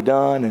realized what he'd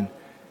done. And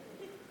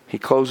he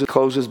closed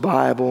his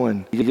Bible.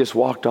 And he just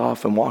walked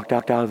off and walked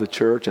out of the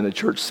church. And the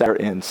church sat there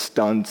in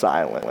stunned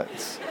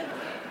silence.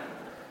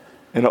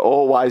 And an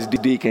old wise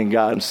deacon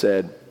got him and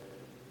said,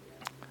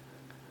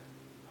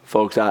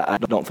 folks, I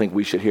don't think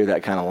we should hear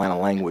that kind of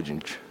language.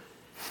 And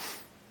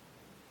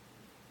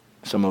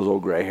some of those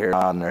old gray hair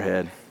on their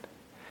head.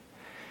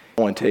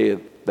 I want to tell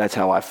you, that's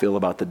how I feel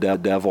about the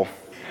devil.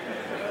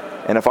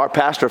 And if our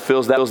pastor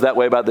feels that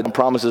way about the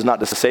promises not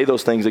to say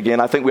those things again,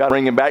 I think we ought to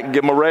bring him back and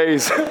give him a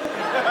raise.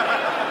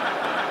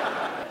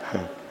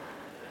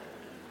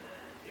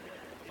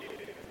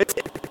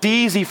 It's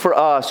easy for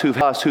us who've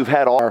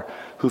had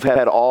who've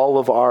had all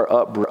of our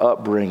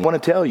upbringing. I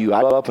want to tell you,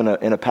 I grew up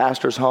in a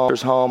pastor's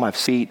home. I've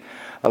seen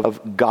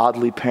of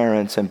godly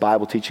parents and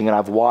Bible teaching, and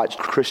I've watched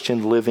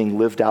Christian living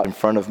lived out in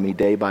front of me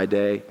day by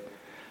day.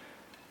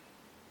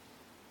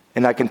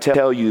 And I can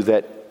tell you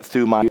that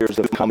through my years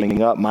of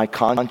coming up, my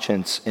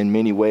conscience in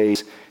many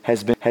ways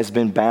has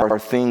been bound. There are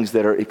things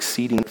that are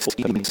exceeding.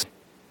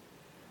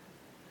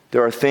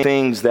 There are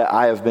things that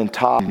I have been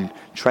taught and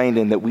trained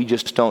in that we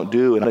just don't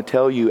do. And I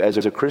tell you, as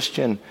a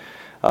Christian,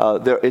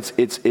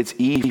 it's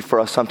easy for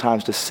us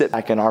sometimes to sit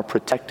back in our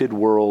protected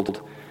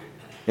world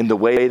in the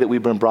way that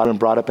we've been brought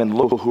up, and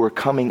look who are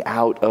coming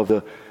out of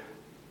the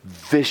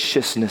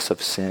viciousness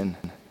of sin.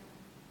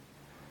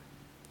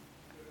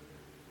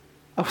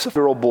 I was a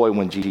little boy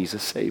when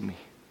Jesus saved me.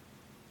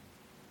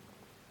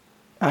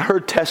 I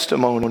heard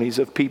testimonies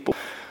of people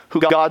who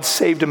God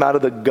saved them out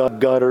of the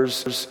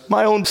gutters.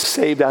 My own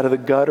saved out of the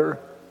gutter.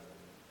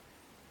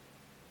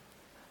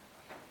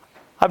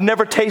 I've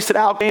never tasted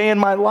alcohol in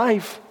my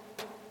life.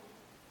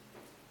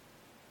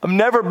 I've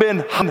never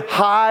been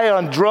high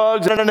on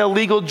drugs and an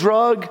illegal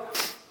drug.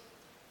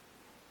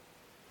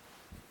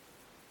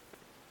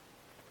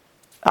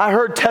 I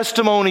heard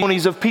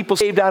testimonies of people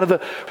saved out of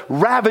the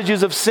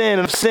ravages of sin.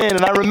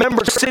 And I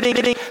remember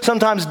sitting,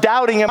 sometimes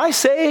doubting, am I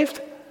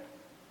saved?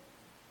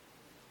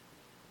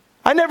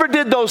 I never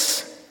did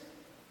those.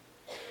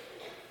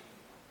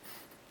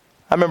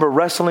 I remember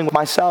wrestling with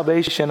my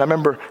salvation. I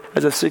remember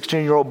as a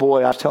 16-year-old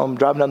boy, I was driving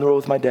down the road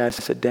with my dad. I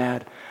said,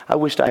 Dad, I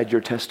wished I had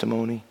your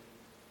testimony.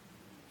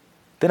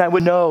 Then I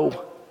would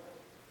know.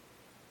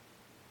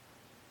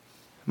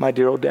 My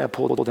dear old dad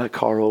pulled that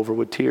car over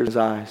with tears in his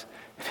eyes.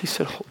 And he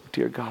said, oh,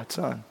 dear God,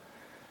 son,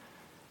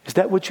 is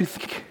that what you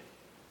think?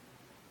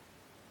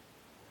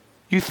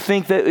 You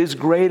think that it's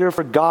greater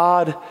for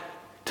God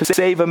to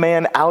save a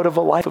man out of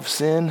a life of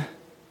sin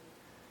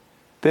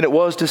than it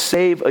was to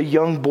save a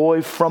young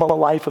boy from a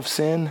life of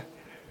sin?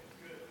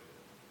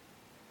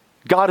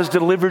 God has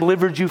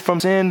delivered you from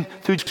sin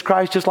through Jesus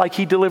Christ just like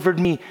he delivered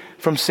me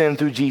from sin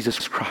through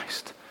Jesus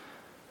Christ.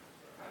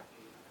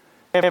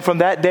 And from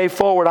that day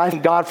forward, I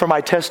thank God for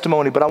my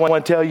testimony. But I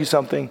want to tell you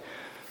something.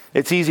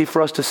 It's easy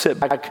for us to sit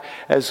back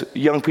as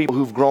young people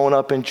who've grown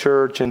up in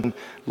church and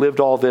lived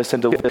all this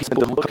and to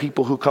look at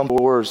people who come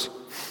doors.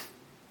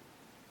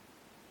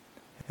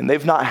 And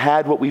they've not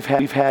had what we've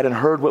had and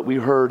heard what we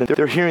heard. And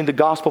they're hearing the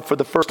gospel for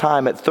the first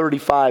time at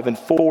 35 and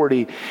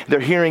 40.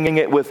 They're hearing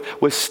it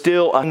with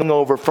still a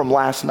hangover from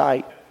last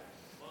night.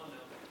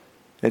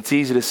 It's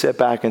easy to sit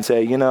back and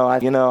say,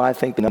 I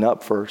think they're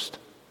up first.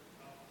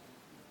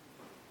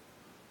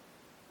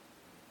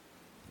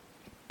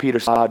 Peter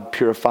said God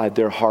purified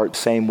their heart the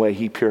same way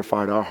he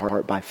purified our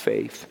heart by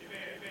faith.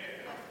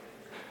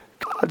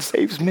 God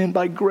saves men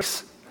by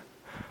grace.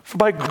 For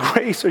by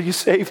grace are you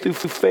saved through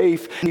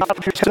faith.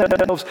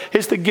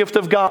 It's the gift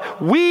of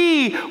God.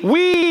 We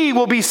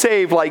will be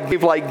saved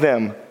like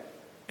them.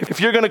 If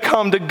you're going to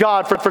come to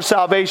God for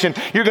salvation,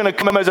 you're going to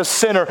come as a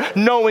sinner,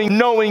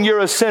 knowing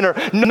you're a sinner,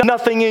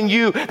 nothing in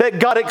you that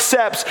God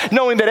accepts,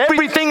 knowing that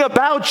everything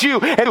about you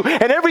and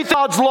every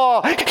God's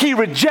law he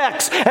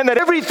rejects, and that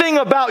everything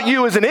about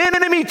you is an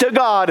enemy to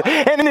God.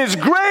 And in his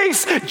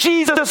grace,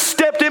 Jesus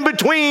stepped in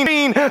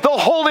between the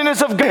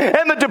holiness of God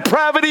and the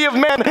depravity of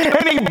man,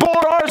 and he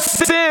bore our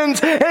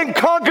sins and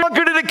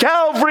conquered it at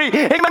Calvary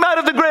and came out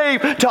of the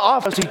grave to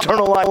offer us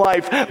eternal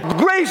life.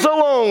 Grace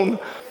alone.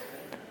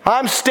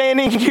 I'm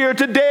standing here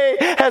today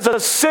as a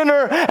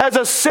sinner,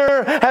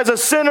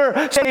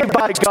 saved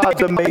by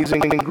God's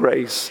amazing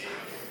grace.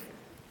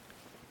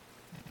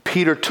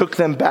 Peter took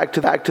them back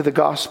to the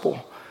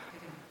gospel.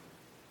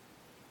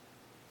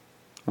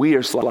 We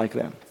are like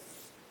them.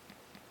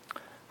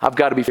 I've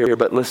got to be fair,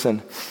 but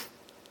listen.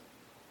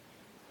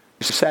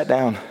 Just sat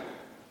down.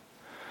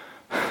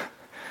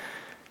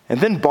 And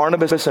then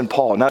Barnabas and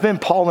Paul. Now, then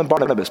Paul and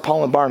Barnabas. Now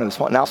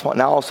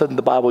all of a sudden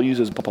the Bible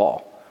uses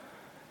Paul.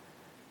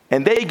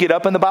 And they get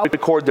up in the Bible to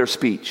record their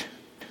speech.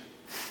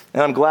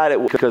 And I'm glad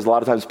it was, because a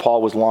lot of times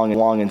Paul was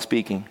long in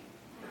speaking.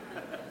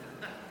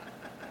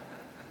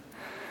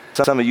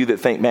 Some of you that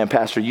think, man,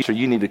 Pastor,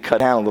 you need to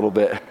cut down a little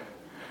bit.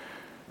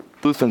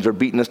 Lutherans are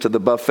beating us to the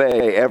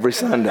buffet every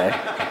Sunday.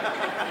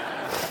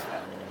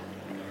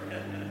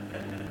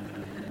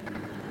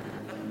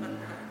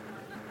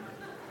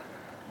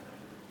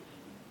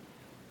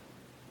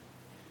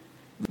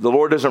 The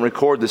Lord doesn't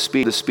record the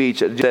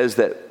speech. It says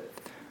that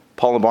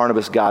Paul and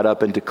Barnabas got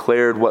up and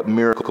declared what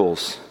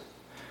miracles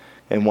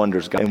and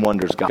wonders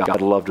God. I'd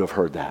love to have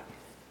heard that.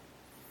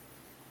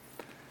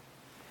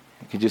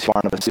 You could just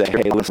Barnabas say,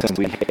 hey, listen,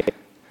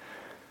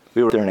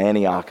 we were there in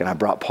Antioch, and I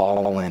brought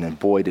Paul in, and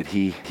boy, did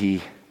he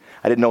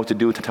I didn't know what to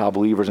do with the Gentile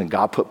believers, and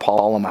God put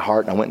Paul on my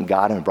heart, and I went and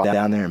got him and brought him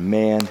down there, and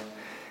man,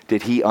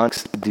 did he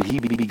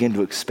begin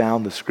to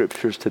expound the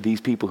scriptures to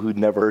these people who'd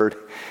never heard.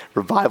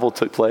 Revival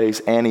took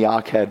place.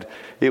 Antioch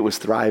it was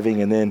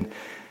thriving, and then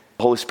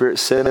the Holy Spirit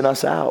sent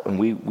us out, and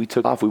we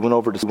took off. We went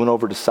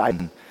over to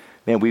Sidon.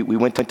 Man, we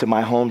went to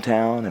my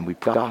hometown, and we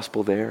preached the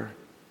gospel there.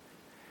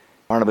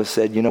 Barnabas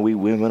said, we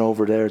went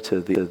over there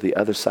to the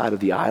other side of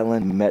the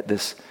island. We met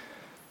this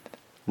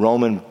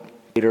Roman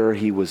leader.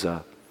 He was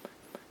a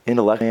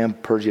intellect man,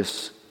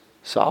 Sergius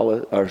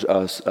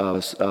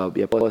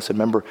Paulus.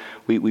 Remember,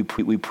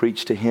 we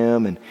preached to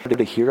him and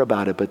to hear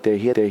about it, but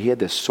he had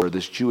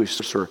this Jewish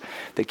sorcerer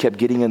that kept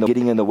getting in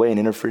the way and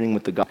interfering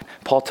with the gospel.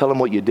 Paul, tell him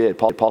what you did.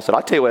 Paul said,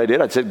 I'll tell you what I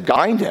did. I said,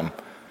 bind him.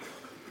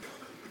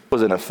 It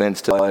was an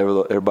offense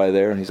to everybody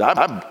there. And he said,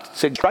 I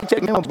said, try to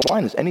take him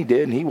blindness. And he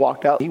did. And he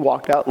walked out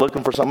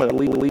looking for someone to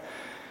leave.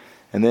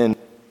 And then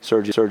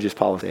Sergius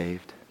Paulus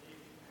saved.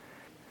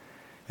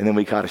 And then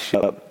we caught a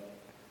ship.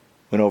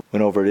 Went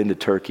over into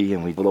Turkey,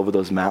 and we went over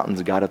those mountains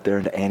and got up there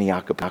into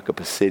Antioch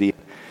Pisidia.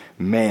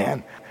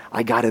 Man,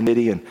 I got in the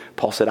city, and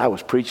Paul said, I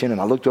was preaching,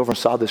 and I looked over and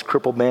saw this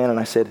crippled man, and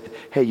I said,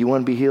 hey, you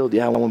want to be healed?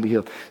 Yeah, I want to be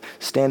healed.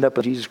 Stand up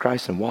in Jesus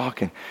Christ and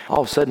walk. And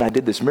all of a sudden, I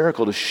did this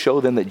miracle to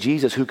show them that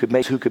Jesus, who could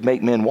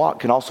make men walk,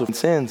 can also forgive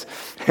sins.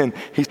 And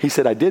he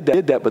said, I did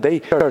that, but they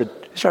started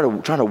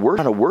trying to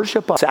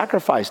worship us,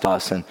 sacrificed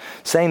us, and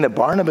saying that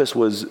Barnabas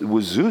was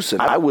Zeus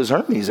and I was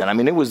Hermes. And I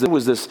mean, it was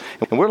this,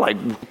 and we're like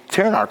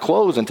tearing our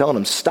clothes and telling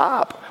them,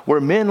 stop.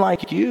 We're men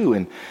like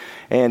you.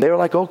 And they were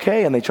like,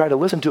 okay, and they tried to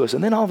listen to us.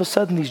 And then all of a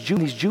sudden, these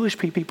Jewish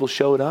people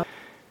showed up,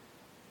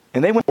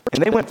 and they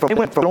went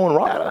from throwing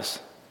rocks at us.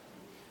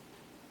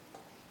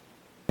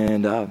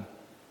 And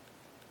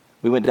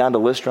we went down to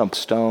Lystra,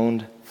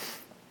 stoned.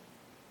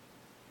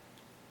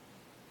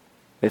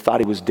 They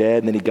thought he was dead,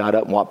 and then he got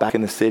up and walked back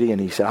in the city,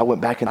 and he said, I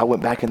went back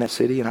in that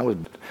city,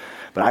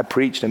 but I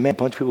preached, and man, a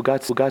bunch of people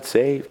got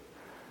saved.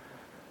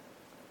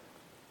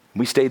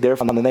 We stayed there,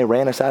 and then they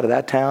ran us out of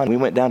that town. We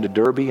went down to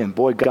Derby, and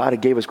boy, God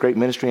had gave us great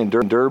ministry in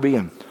Derby,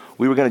 and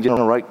we were going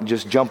to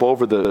just jump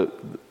over the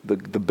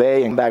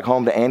bay and back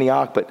home to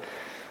Antioch, but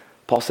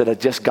Paul said,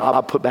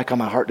 God put back on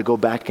my heart to go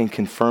back and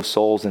confirm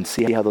souls and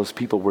see how those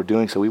people were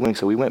doing. So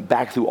we went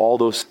back through all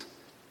those.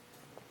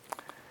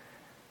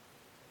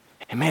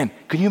 And man,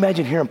 can you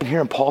imagine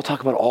hearing Paul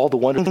talk about all the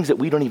wonderful things that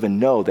we don't even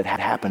know that had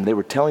happened? They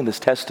were telling this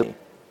testimony.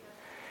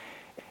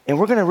 And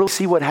we're going to really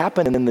see what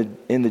happened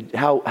in the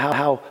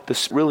how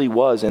this really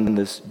was in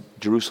this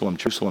Jerusalem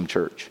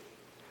church.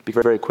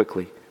 Very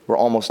quickly. We're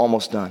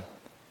almost done.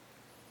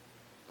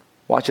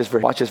 Watch us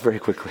very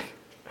quickly.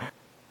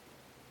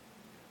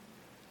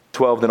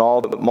 12, then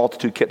all the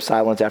multitude kept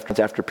silence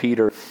after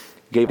Peter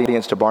gave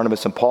audience to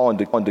Barnabas and Paul and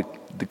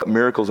the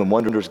miracles and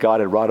wonders God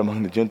had wrought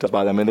among the Gentiles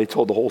by them. And they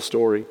told the whole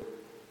story.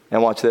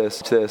 And watch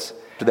this.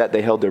 After that,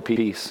 they held their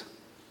peace.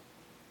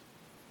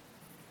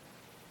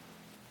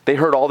 They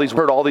heard all these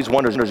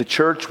wonders. The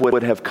church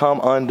would have come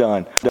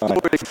undone.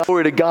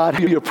 Glory to God.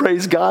 You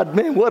praise God.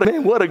 Man,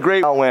 what a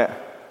great. I went,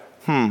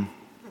 And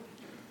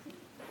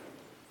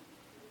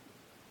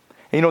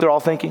you know what they're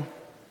all thinking?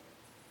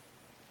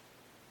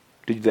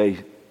 Did they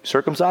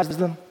circumcise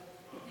them?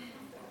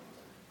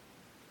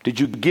 Did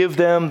you give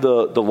them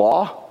the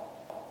law?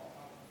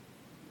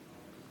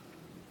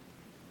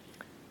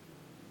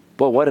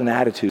 Well, what an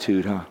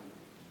attitude, huh?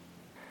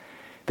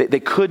 They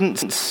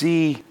couldn't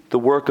see the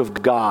work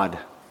of God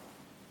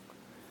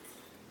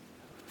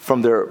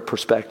from their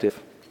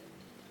perspective.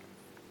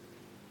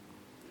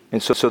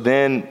 And so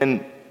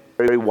then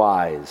very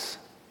wise,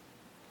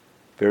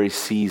 very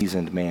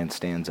seasoned man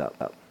stands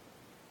up.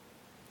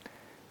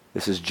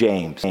 This is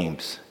James.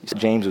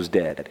 James was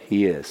dead.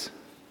 He is.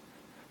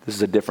 This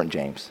is a different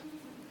James.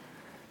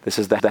 This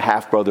is the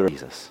half-brother of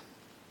Jesus.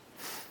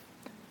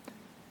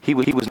 He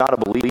was not a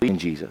believer in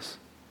Jesus.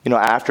 You know,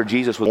 after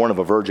Jesus was born of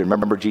a virgin,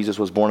 remember Jesus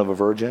was born of a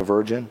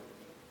virgin?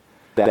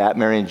 That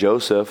Mary and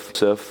Joseph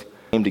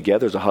came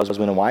together as a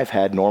husband and wife,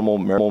 had normal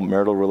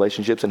marital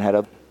relationships, and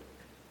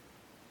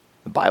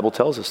the Bible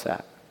tells us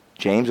that.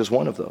 James is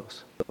one of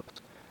those.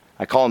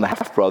 I call him the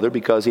half-brother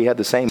because he had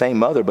the same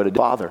mother but a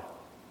father.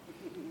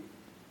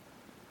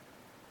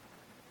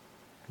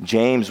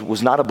 James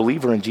was not a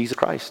believer in Jesus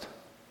Christ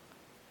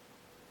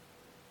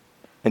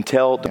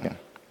until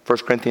 1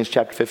 Corinthians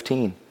chapter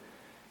 15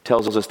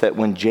 tells us that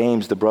when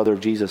James, the brother of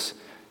Jesus,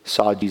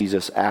 saw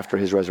Jesus after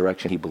his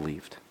resurrection, he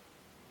believed.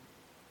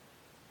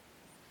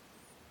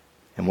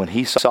 And when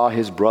he saw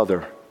his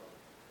brother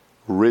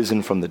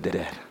risen from the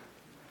dead,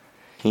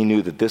 he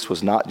knew that this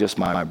was not just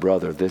my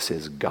brother, this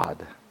is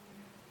God,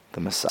 the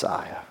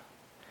Messiah.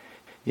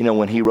 You know,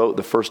 when he wrote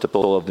the first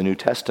epistle of the New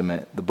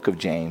Testament, the book of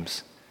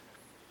James,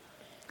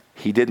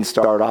 he didn't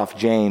start off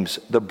James,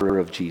 the brother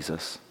of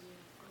Jesus.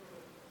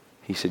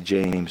 He said,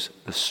 James,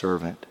 the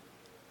servant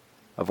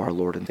of our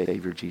Lord and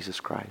Savior Jesus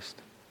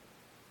Christ.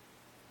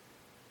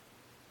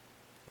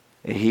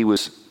 And he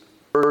was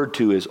referred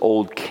to as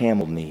old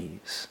camel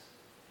knees.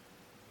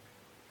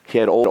 He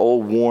had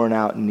old worn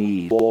out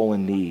knees,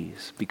 swollen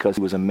knees, because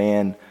he was a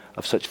man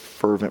of such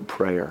fervent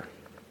prayer.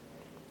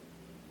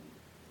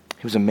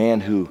 He was a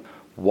man who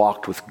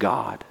walked with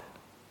God.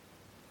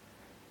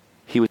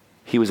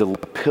 He was a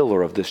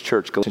pillar of this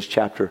church. Galatians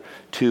chapter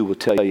 2 will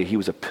tell you he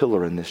was a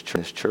pillar in this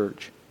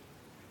church.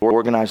 He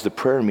organized the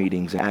prayer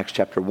meetings in Acts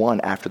chapter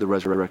 1 after the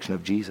resurrection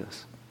of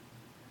Jesus.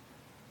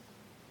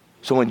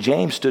 So when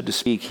James stood to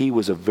speak, he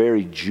was a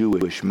very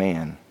Jewish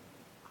man.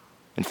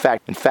 In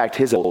fact,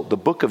 the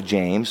book of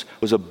James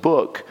was a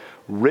book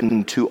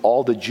written to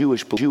all the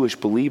Jewish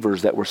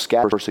believers that were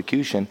scattered in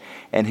persecution.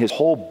 And his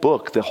whole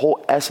book, the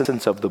whole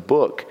essence of the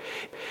book,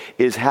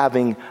 is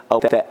having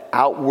that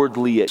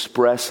outwardly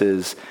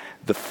expresses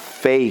the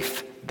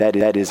faith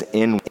that is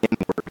inward.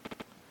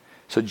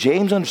 So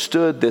James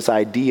understood this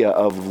idea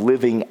of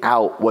living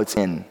out what's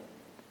in.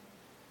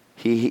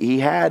 He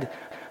had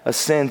a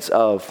sense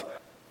of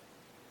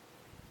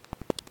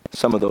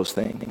some of those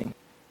things.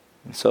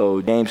 And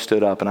so James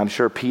stood up, and I'm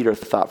sure Peter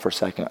thought for a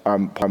second, or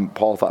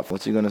Paul thought,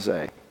 what's he going to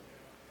say?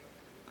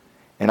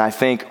 And I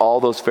think all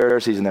those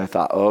Pharisees in there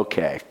thought,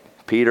 okay,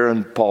 Peter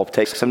and Paul,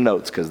 take some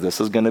notes, because this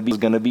is going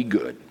to be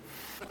good.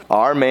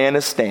 Our man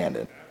is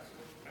standing.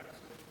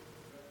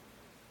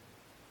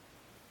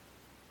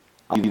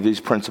 I'll give you these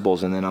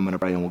principles, and then I'm going to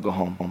pray, and we'll go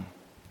home.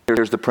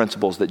 Here's the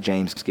principles that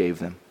James gave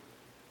them.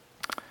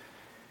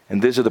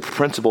 And these are the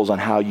principles on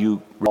how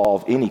you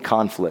resolve any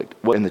conflict,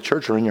 whether in the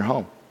church or in your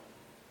home.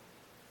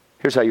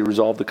 Here's how you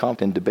resolve the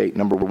conflict in debate.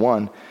 Number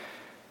one,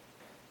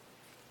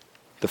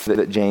 the thing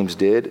that James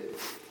did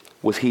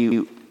was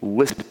he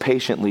listened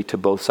patiently to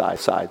both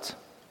sides.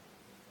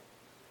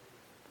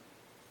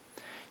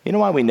 You know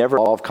why we never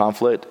resolve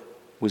conflict?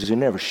 Was we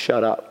never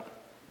shut up.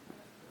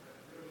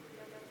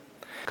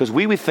 Because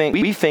we think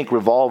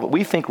resolving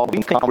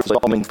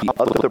the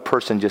other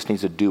person just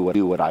needs to do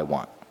what I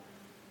want.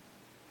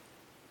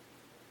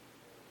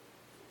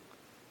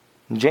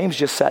 And James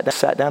just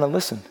sat down and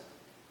listened.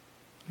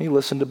 He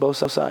listened to both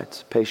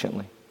sides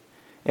patiently.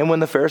 And when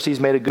the Pharisees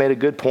made a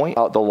good point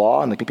about the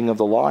law and the keeping of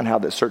the law and how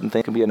that certain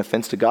things can be an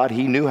offense to God,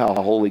 he knew how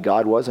holy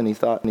God was, and he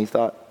thought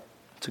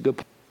it's a good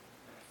point.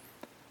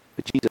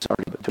 But Jesus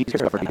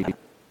already.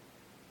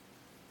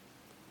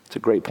 It's a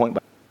great point.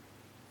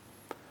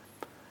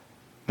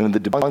 And the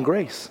debate on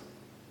grace.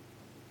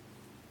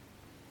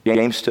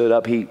 James stood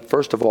up.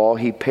 First of all,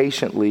 he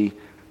patiently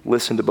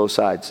listened to both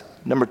sides.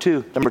 Number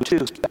two,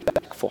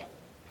 respectful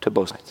to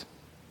both sides.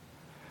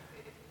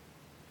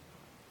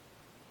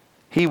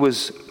 He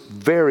was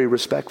very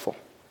respectful.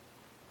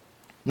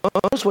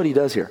 Notice what he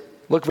does here.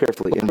 Look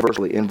carefully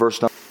in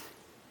verse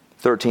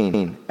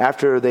 13.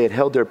 After they had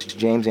held their peace,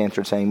 James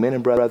answered, saying, Men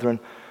and brethren,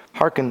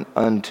 hearken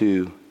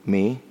unto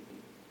me.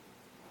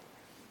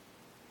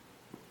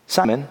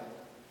 Simon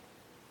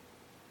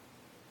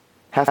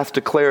hath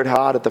declared how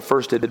God at the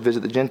first did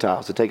visit the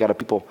Gentiles to take out a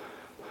people.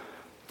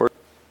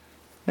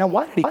 Now,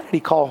 why did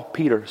he call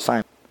Peter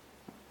Simon?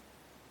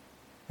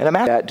 And I'm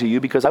asking that to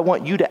you because I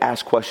want you to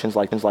ask questions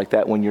like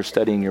that when you're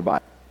studying your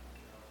Bible.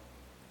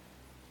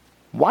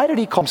 Why did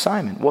he call him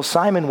Simon? Well,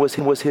 Simon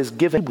was his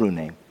given Hebrew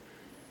name.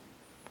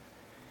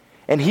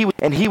 And he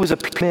was a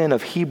man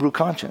of Hebrew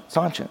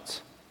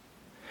conscience.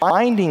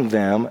 Finding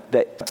them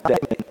that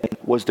Simon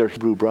was their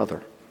Hebrew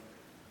brother.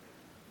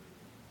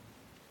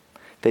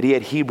 That he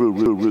had Hebrew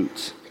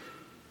roots.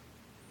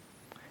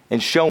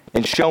 And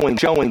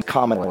showing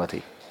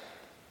commonality.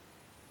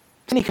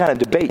 Any kind of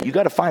debate, you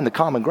got to find the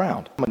common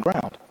ground.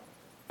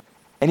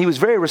 And he was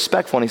very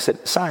respectful, and he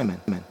said,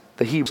 Simon,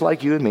 the Hebrews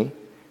like you and me,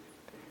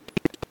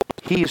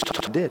 he is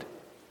did.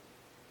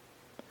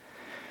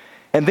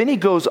 And then he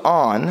goes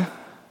on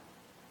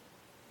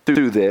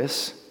through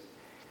this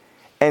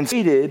and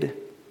stated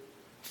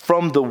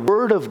from the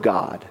Word of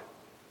God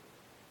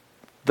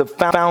the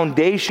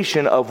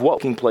foundation of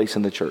what's taking place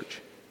in the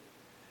church.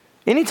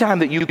 Anytime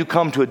that you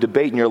come to a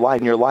debate in your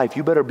life,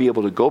 you better be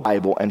able to go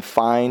Bible and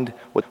find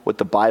what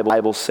the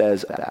Bible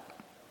says at that.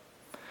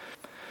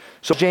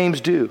 So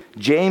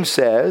James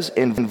says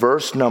in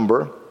verse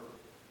number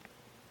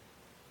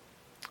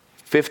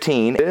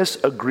 15, this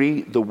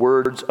agree the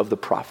words of the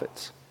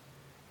prophets.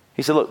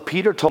 He said, look,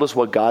 Peter told us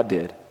what God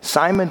did.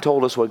 Simon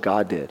told us what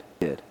God did.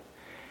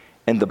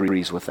 And the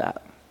agrees with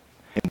that.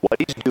 And what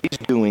he's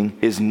doing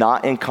is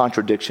not in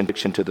contradiction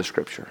to the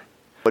Scripture.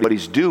 What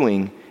he's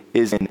doing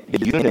is in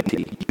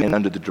unity and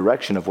under the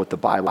direction of what the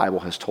Bible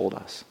has told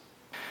us.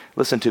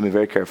 Listen to me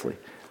very carefully.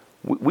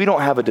 We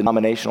don't have a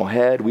denominational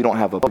head. We don't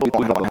have a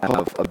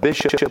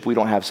bishop. We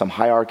don't have some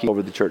hierarchy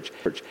over the church.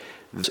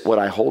 What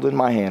I hold in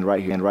my hand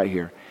right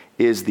here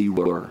is the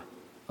ruler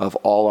of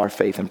all our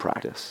faith and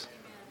practice.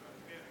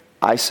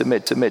 I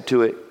submit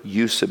to it.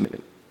 You submit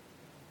it.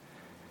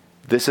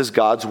 This is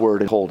God's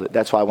word and hold it.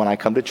 That's why when I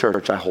come to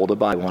church, I hold a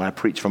Bible and I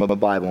preach from a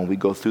Bible and we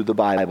go through the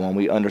Bible and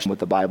we understand what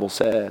the Bible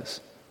says.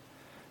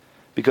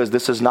 Because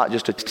this is not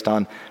just a text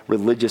on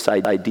religious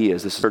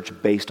ideas. This is a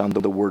church based on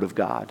the Word of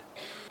God.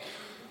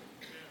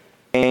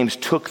 James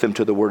took them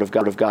to the Word of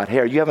God. Hey,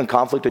 are you having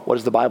conflict? What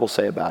does the Bible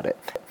say about it?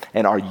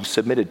 And are you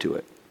submitted to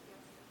it?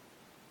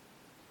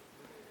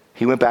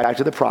 He went back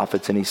to the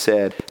prophets and he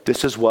said,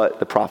 this is what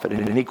the prophet,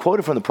 and he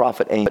quoted from the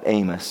prophet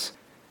Amos.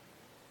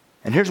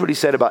 And here's what he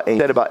said about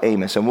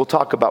Amos, and we'll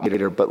talk about it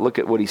later, but look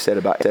at what he said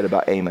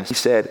about Amos. He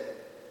said,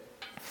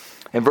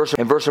 in verse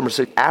number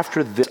 6,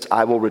 after this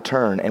I will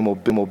return and will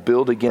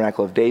build again the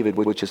tabernacle of David,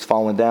 which is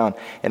fallen down,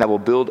 and I will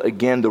build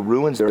again the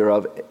ruins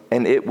thereof,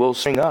 and it will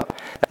spring up,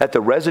 that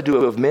the residue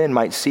of men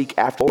might seek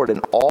after the Lord,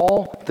 and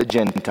all the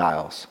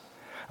Gentiles.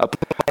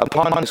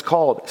 Upon is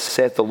called,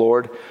 saith the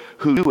Lord,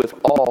 who doeth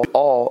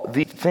all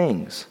these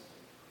things.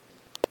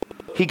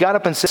 he got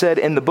up and said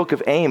in the book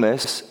of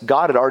Amos,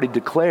 God had already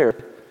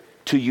declared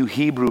to you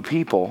Hebrew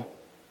people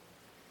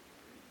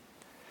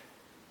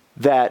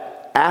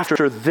that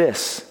after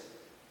this,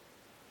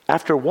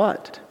 after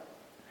what?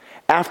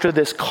 After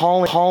this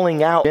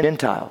calling out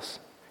Gentiles.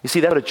 You see,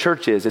 that's what a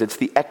church is. It's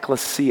the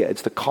ecclesia.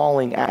 It's the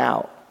calling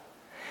out.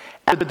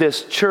 After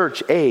this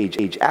church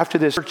age, after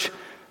this church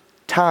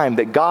time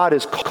that God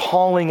is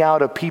calling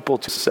out a people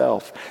to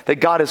self, that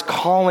God is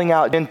calling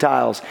out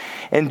Gentiles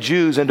and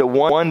Jews into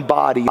one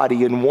body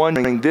and one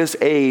during this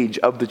age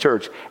of the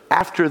church.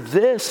 After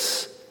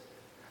this,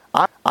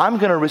 I'm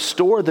going to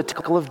restore the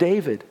tabernacle of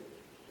David.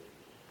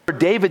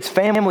 David's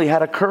family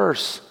had a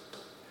curse,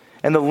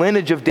 and the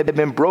lineage of David had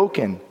been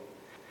broken.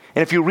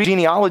 And if you read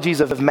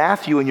genealogies of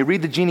Matthew and you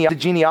read the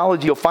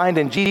genealogy, you'll find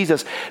in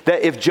Jesus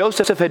that if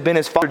Joseph had been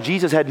his father,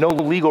 Jesus had no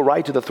legal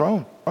right to the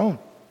throne.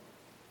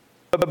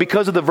 But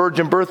because of the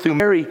virgin birth through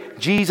Mary,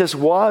 Jesus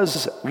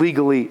was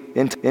legally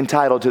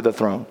entitled to the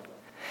throne.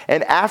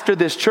 And after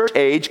this church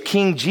age,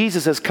 King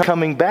Jesus is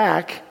coming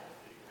back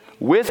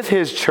with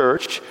his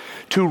church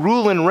to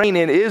rule and reign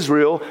in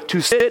Israel,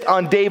 to sit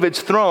on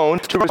David's throne,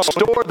 to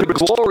restore the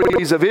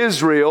glories of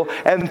Israel,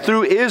 and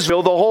through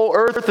Israel, the whole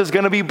earth is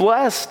going to be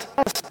blessed.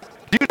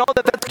 Do you know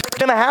that that's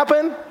going to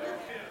happen?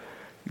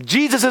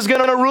 Jesus is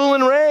going to rule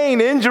and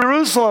reign in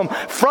Jerusalem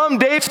from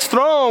David's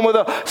throne with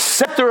a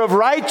scepter of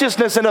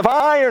righteousness and of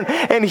iron,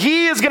 and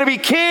he is going to be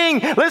king.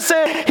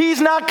 Listen,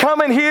 he's not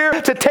coming here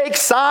to take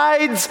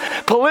sides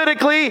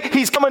politically.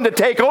 He's coming to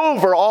take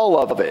over all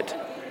of it.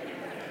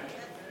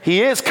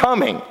 He is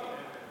coming.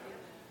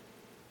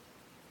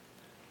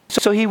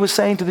 So he was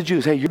saying to the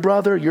Jews, hey,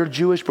 your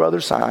Jewish brother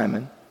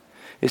Simon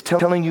is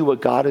telling you what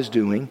God is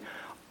doing.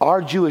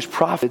 Our Jewish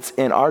prophets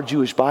and our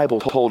Jewish Bible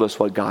told us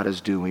what God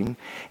is doing.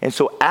 And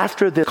so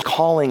after this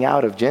calling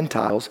out of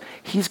Gentiles,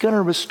 he's going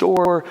to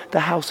restore the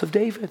house of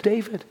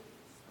David.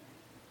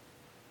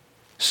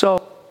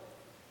 So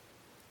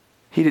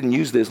he didn't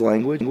use this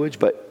language,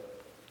 but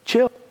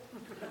chill.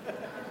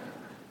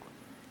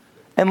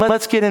 And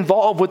let's get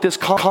involved with this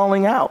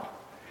calling out.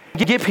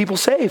 Get people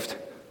saved.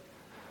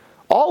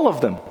 All of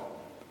them.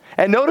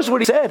 And notice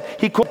what he said.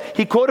 He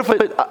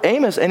quoted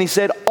Amos, and he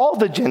said, all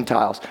the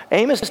Gentiles.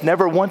 Amos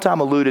never one time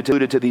alluded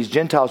to these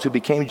Gentiles who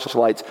became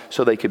Israelites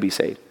so they could be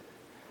saved.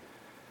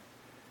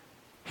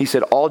 He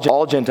said,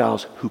 all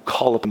Gentiles who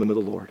call upon the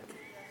Lord.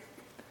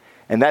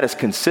 And that is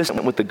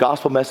consistent with the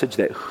gospel message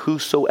that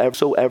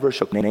whosoever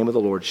shall call the name of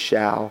the Lord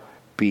shall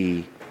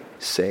be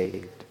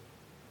saved.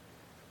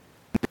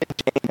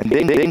 And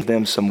then he gave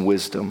them some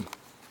wisdom.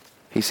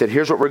 He said,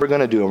 here's what we're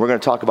going to do. And we're going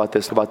to talk about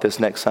this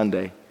next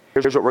Sunday.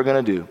 Here's what we're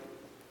going to do.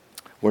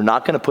 We're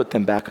not going to put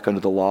them back under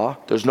the law.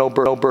 There's no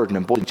burden.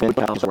 And both the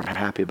Gentiles were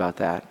happy about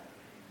that.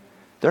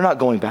 They're not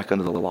going back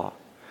under the law.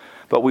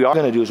 But what we are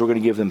going to do is we're going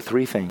to give them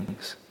three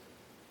things.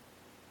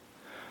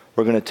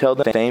 We're going to tell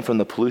them to abstain from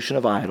the pollution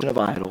of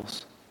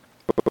idols.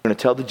 We're going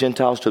to tell the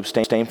Gentiles to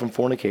abstain from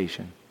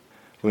fornication.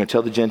 We're going to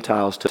tell the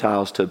Gentiles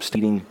to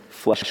abstain eating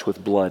flesh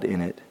with blood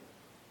in it.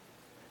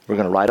 We're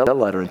going to write a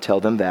letter and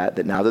tell them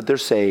that now that they're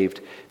saved,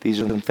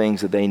 these are the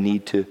things that they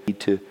need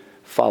to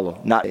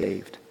follow. Not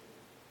saved,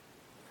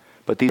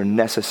 but these are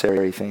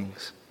necessary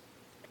things.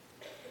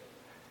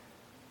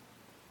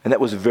 And that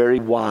was very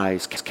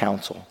wise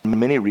counsel. For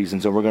many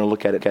reasons, and we're going to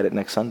look at it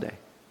next Sunday.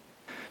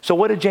 So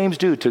what did James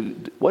do?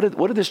 What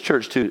did this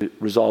church do to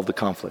resolve the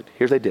conflict?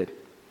 Here's what they did.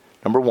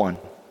 Number one,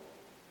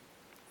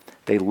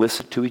 they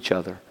listened to each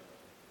other.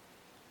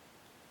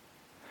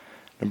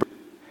 Number two,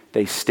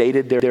 they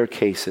stated their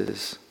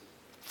cases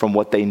from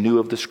what they knew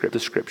of the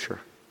Scripture.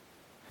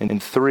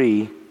 And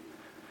three,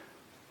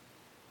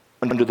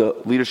 under the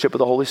leadership of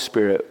the Holy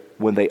Spirit,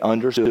 when they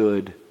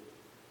understood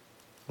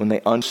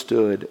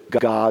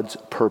God's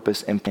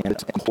purpose and plan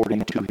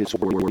according to his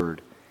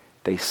word,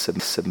 they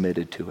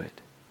submitted to it.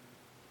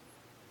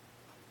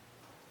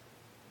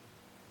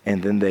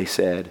 And then they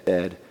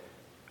said,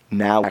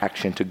 now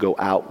action to go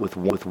out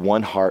with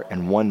one heart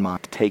and one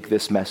mind, take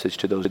this message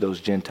to those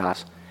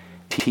Gentiles,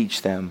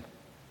 teach them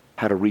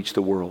how to reach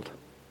the world.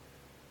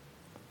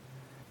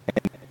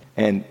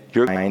 And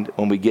you're going to find,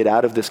 when we get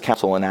out of this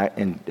counsel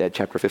in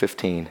chapter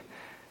 15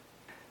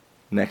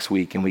 next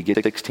week, and we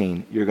get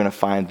 16, you're going to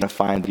find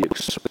the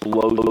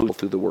explosion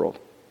through the world.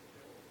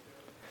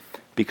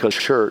 Because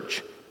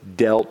church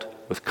dealt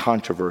with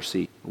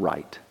controversy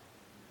right.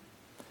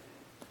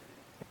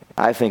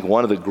 I think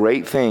one of the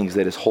great things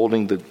that is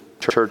holding the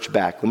church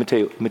back, let me tell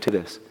you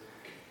this.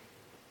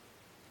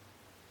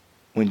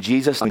 When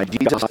Jesus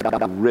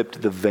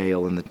ripped the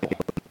veil in the temple,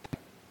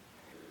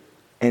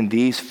 and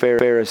these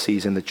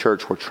Pharisees in the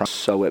church were trying to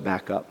sew it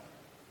back up.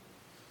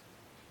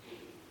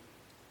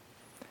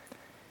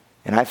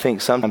 And I think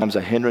sometimes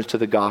a hindrance to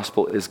the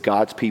gospel is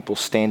God's people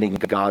standing in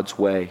God's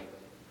way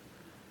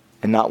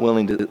and not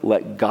willing to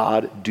let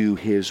God do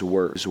his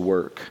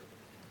work.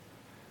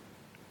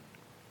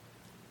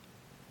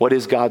 What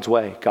is God's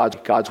way?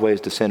 God's way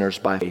is to sinners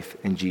by faith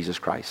in Jesus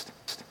Christ.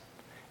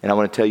 And I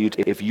want to tell you,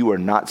 if you are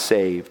not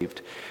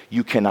saved,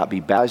 you cannot be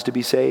baptized to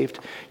be saved.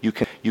 You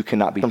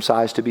cannot be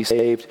circumcised to be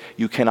saved.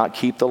 You cannot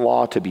keep the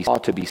law to be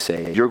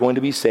saved. If you're going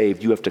to be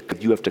saved, you have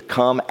to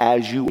come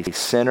as you, a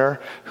sinner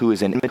who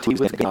is in enmity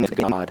with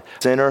God,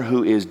 sinner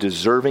who is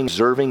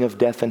deserving of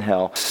death and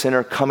hell,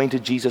 sinner coming to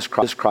Jesus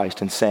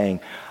Christ and saying,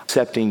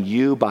 accepting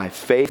you by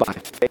faith,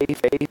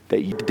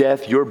 that your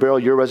death, your burial,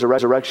 your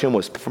resurrection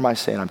was for my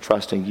sin. I'm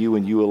trusting you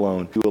and you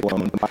alone, to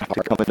come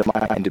into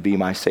my mind to be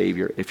my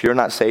Savior. If you're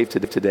not saved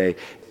today,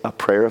 a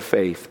prayer of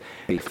faith,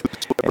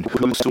 and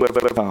whosoever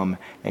come,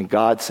 and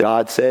God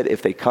said,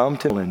 if they come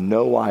to him, in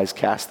no wise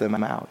cast them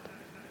out.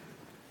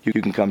 You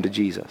can come to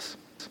Jesus.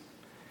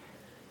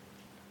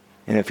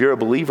 And if you're a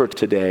believer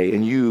today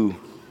and you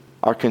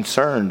are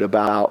concerned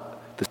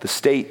about the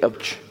state of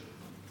church,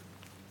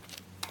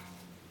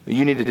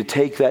 you needed to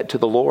take that to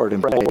the Lord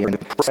and pray and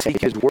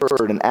seek His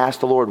Word and ask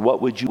the Lord, what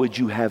would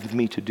you have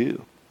me to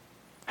do?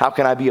 How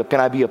can I be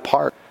a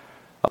part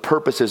of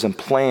purposes and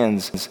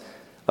plans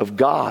of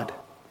God,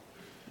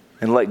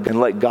 and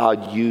let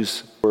God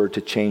use the Word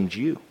to change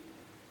you?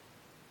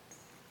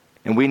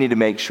 And we need to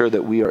make sure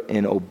that we are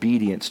in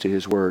obedience to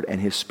His Word and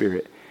His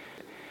Spirit.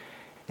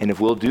 And if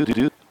we'll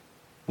do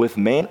with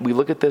man, we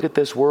look at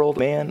this world,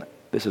 man,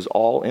 this is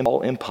all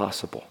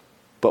impossible.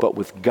 But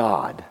with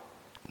God,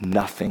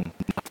 nothing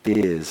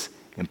is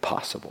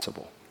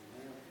impossible.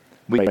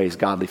 We can raise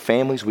godly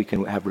families. We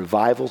can have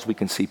revivals. We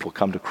can see people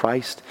come to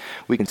Christ.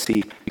 We can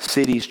see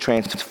cities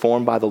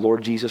transformed by the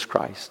Lord Jesus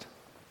Christ,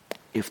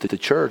 if the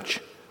church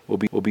will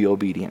be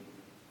obedient.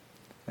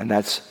 And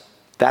that's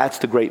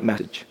the great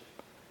message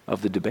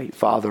of the debate.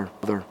 Father,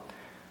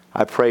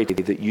 I pray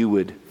today that you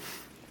would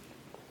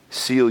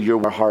seal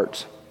your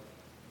hearts,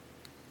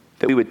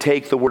 that we would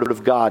take the Word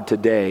of God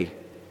today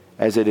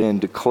as it is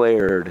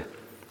declared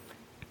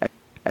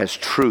as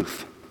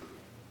truth,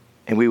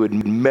 and we would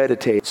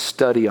meditate,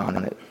 study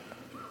on it.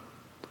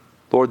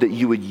 Lord, that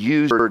you would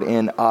use the Word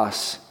in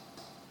us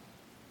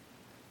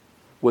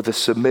with a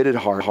submitted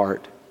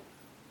heart.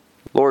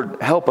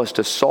 Lord, help us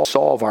to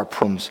solve our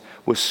problems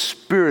with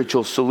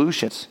spiritual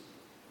solutions,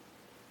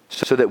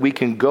 so that we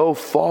can go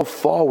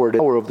forward in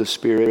the power of the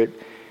Spirit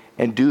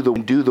and do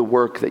the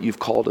work that you've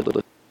called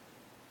us.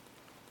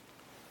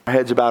 Our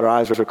heads are bowed, our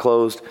eyes are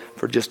closed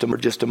for just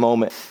a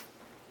moment.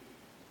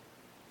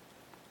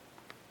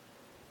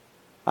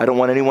 I don't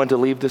want anyone to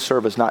leave this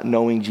service not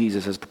knowing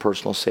Jesus as the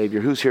personal Savior.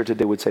 Who's here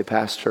today would say,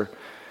 Pastor,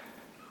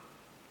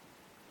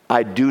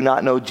 I do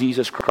not know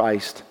Jesus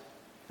Christ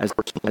as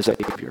a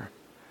Savior.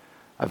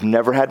 I've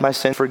never had my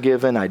sin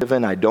forgiven. I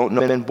don't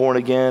know I've been born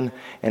again,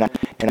 and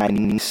I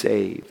need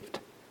saved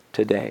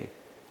today.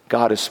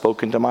 God has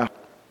spoken to my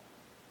heart,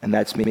 and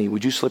that's me.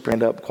 Would you slip your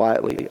hand up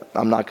quietly?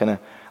 I'm going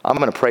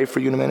to pray for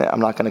you in a minute. I'm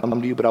not going to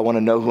come to you, but I want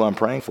to know who I'm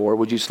praying for.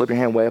 Would you slip your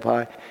hand way up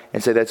high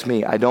and say, that's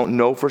me. I don't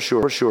know for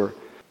sure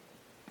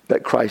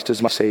that Christ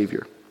is my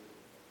Savior.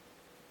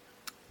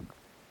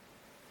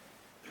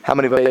 How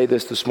many of us say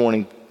this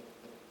morning?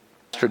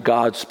 Pastor,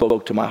 God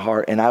spoke to my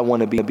heart, and I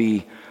want to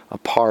be a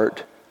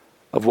part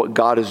of what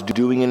God is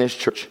doing in His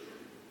church,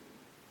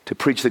 to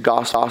preach the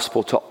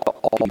gospel to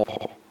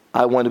all.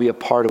 I want to be a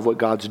part of what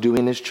God's doing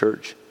in His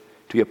church,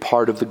 to be a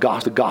part of the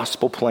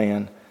gospel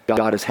plan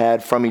God has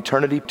had from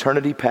eternity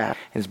past,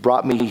 and has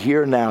brought me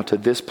here now to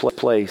this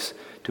place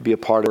to be a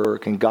part of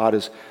work. And God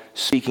is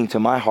speaking to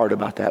my heart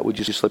about that. Would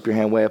you just slip your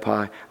hand way up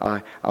high?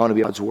 I want to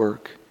be God's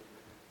work.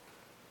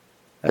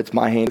 That's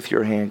my hand with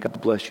your hand.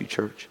 God bless you,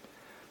 church.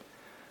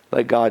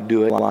 Let God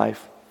do it in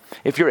life.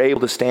 If you're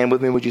able to stand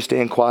with me, would you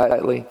stand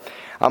quietly?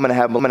 I'm going to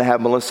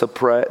have Melissa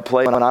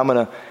play, and I'm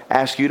going to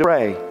ask you to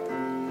pray.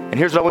 And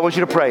here's what I want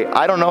you to pray.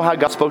 I don't know how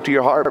God spoke to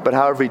your heart, but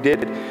however He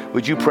did,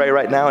 would you pray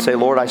right now and say,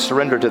 Lord, I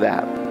surrender to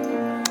that.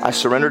 I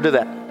surrender to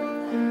that.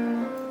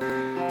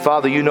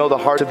 Father, you know the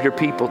hearts of your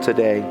people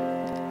today.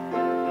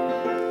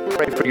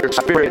 Pray for your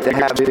Spirit to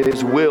have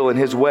His will and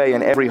His way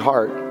in every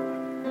heart.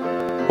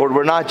 Lord,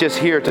 we're not just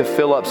here to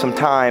fill up some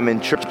time in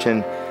church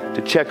and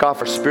to check off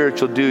our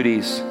spiritual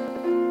duties.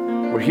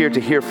 We're here to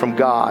hear from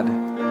God,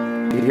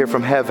 to hear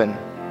from heaven,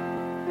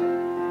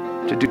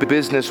 to do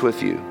business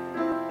with you,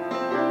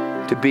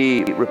 to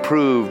be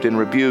reproved and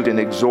rebuked and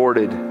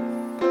exhorted,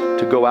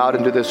 to go out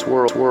into this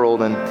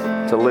world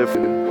and to live for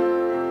you.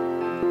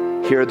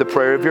 Hear the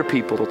prayer of your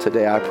people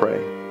today, I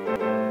pray.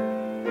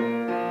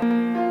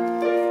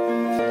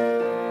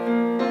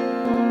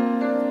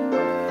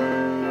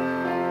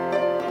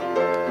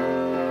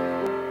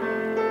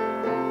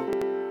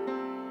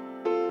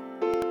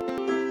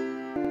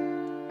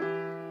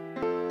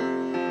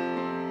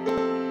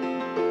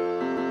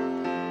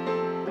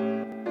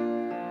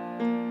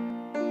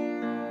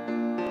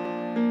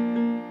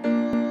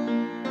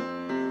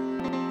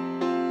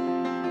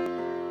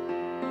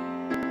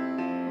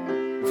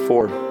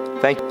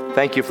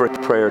 Thank you for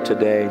prayer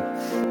today.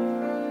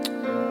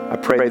 I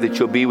pray that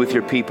you'll be with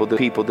your people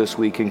this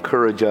week,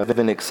 encourage us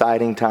in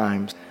exciting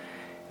times.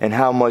 And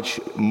how much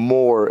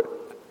more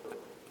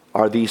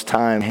are these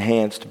times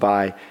enhanced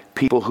by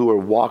people who are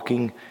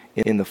walking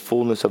in the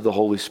fullness of the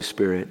Holy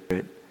Spirit,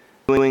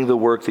 doing the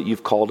work that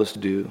you've called us to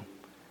do.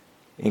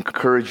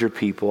 Encourage your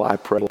people, I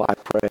pray.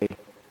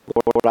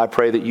 Lord, I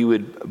pray that you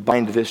would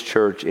bind this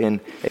church in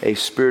a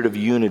spirit of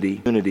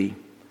unity,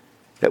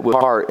 that with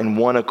heart and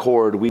one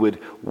accord we would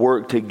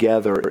work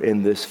together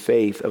in this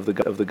faith of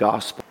the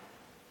gospel.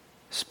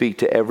 Speak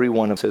to every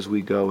one of us as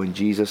we go in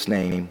Jesus'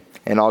 name.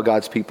 And all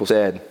God's people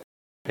said,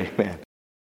 amen.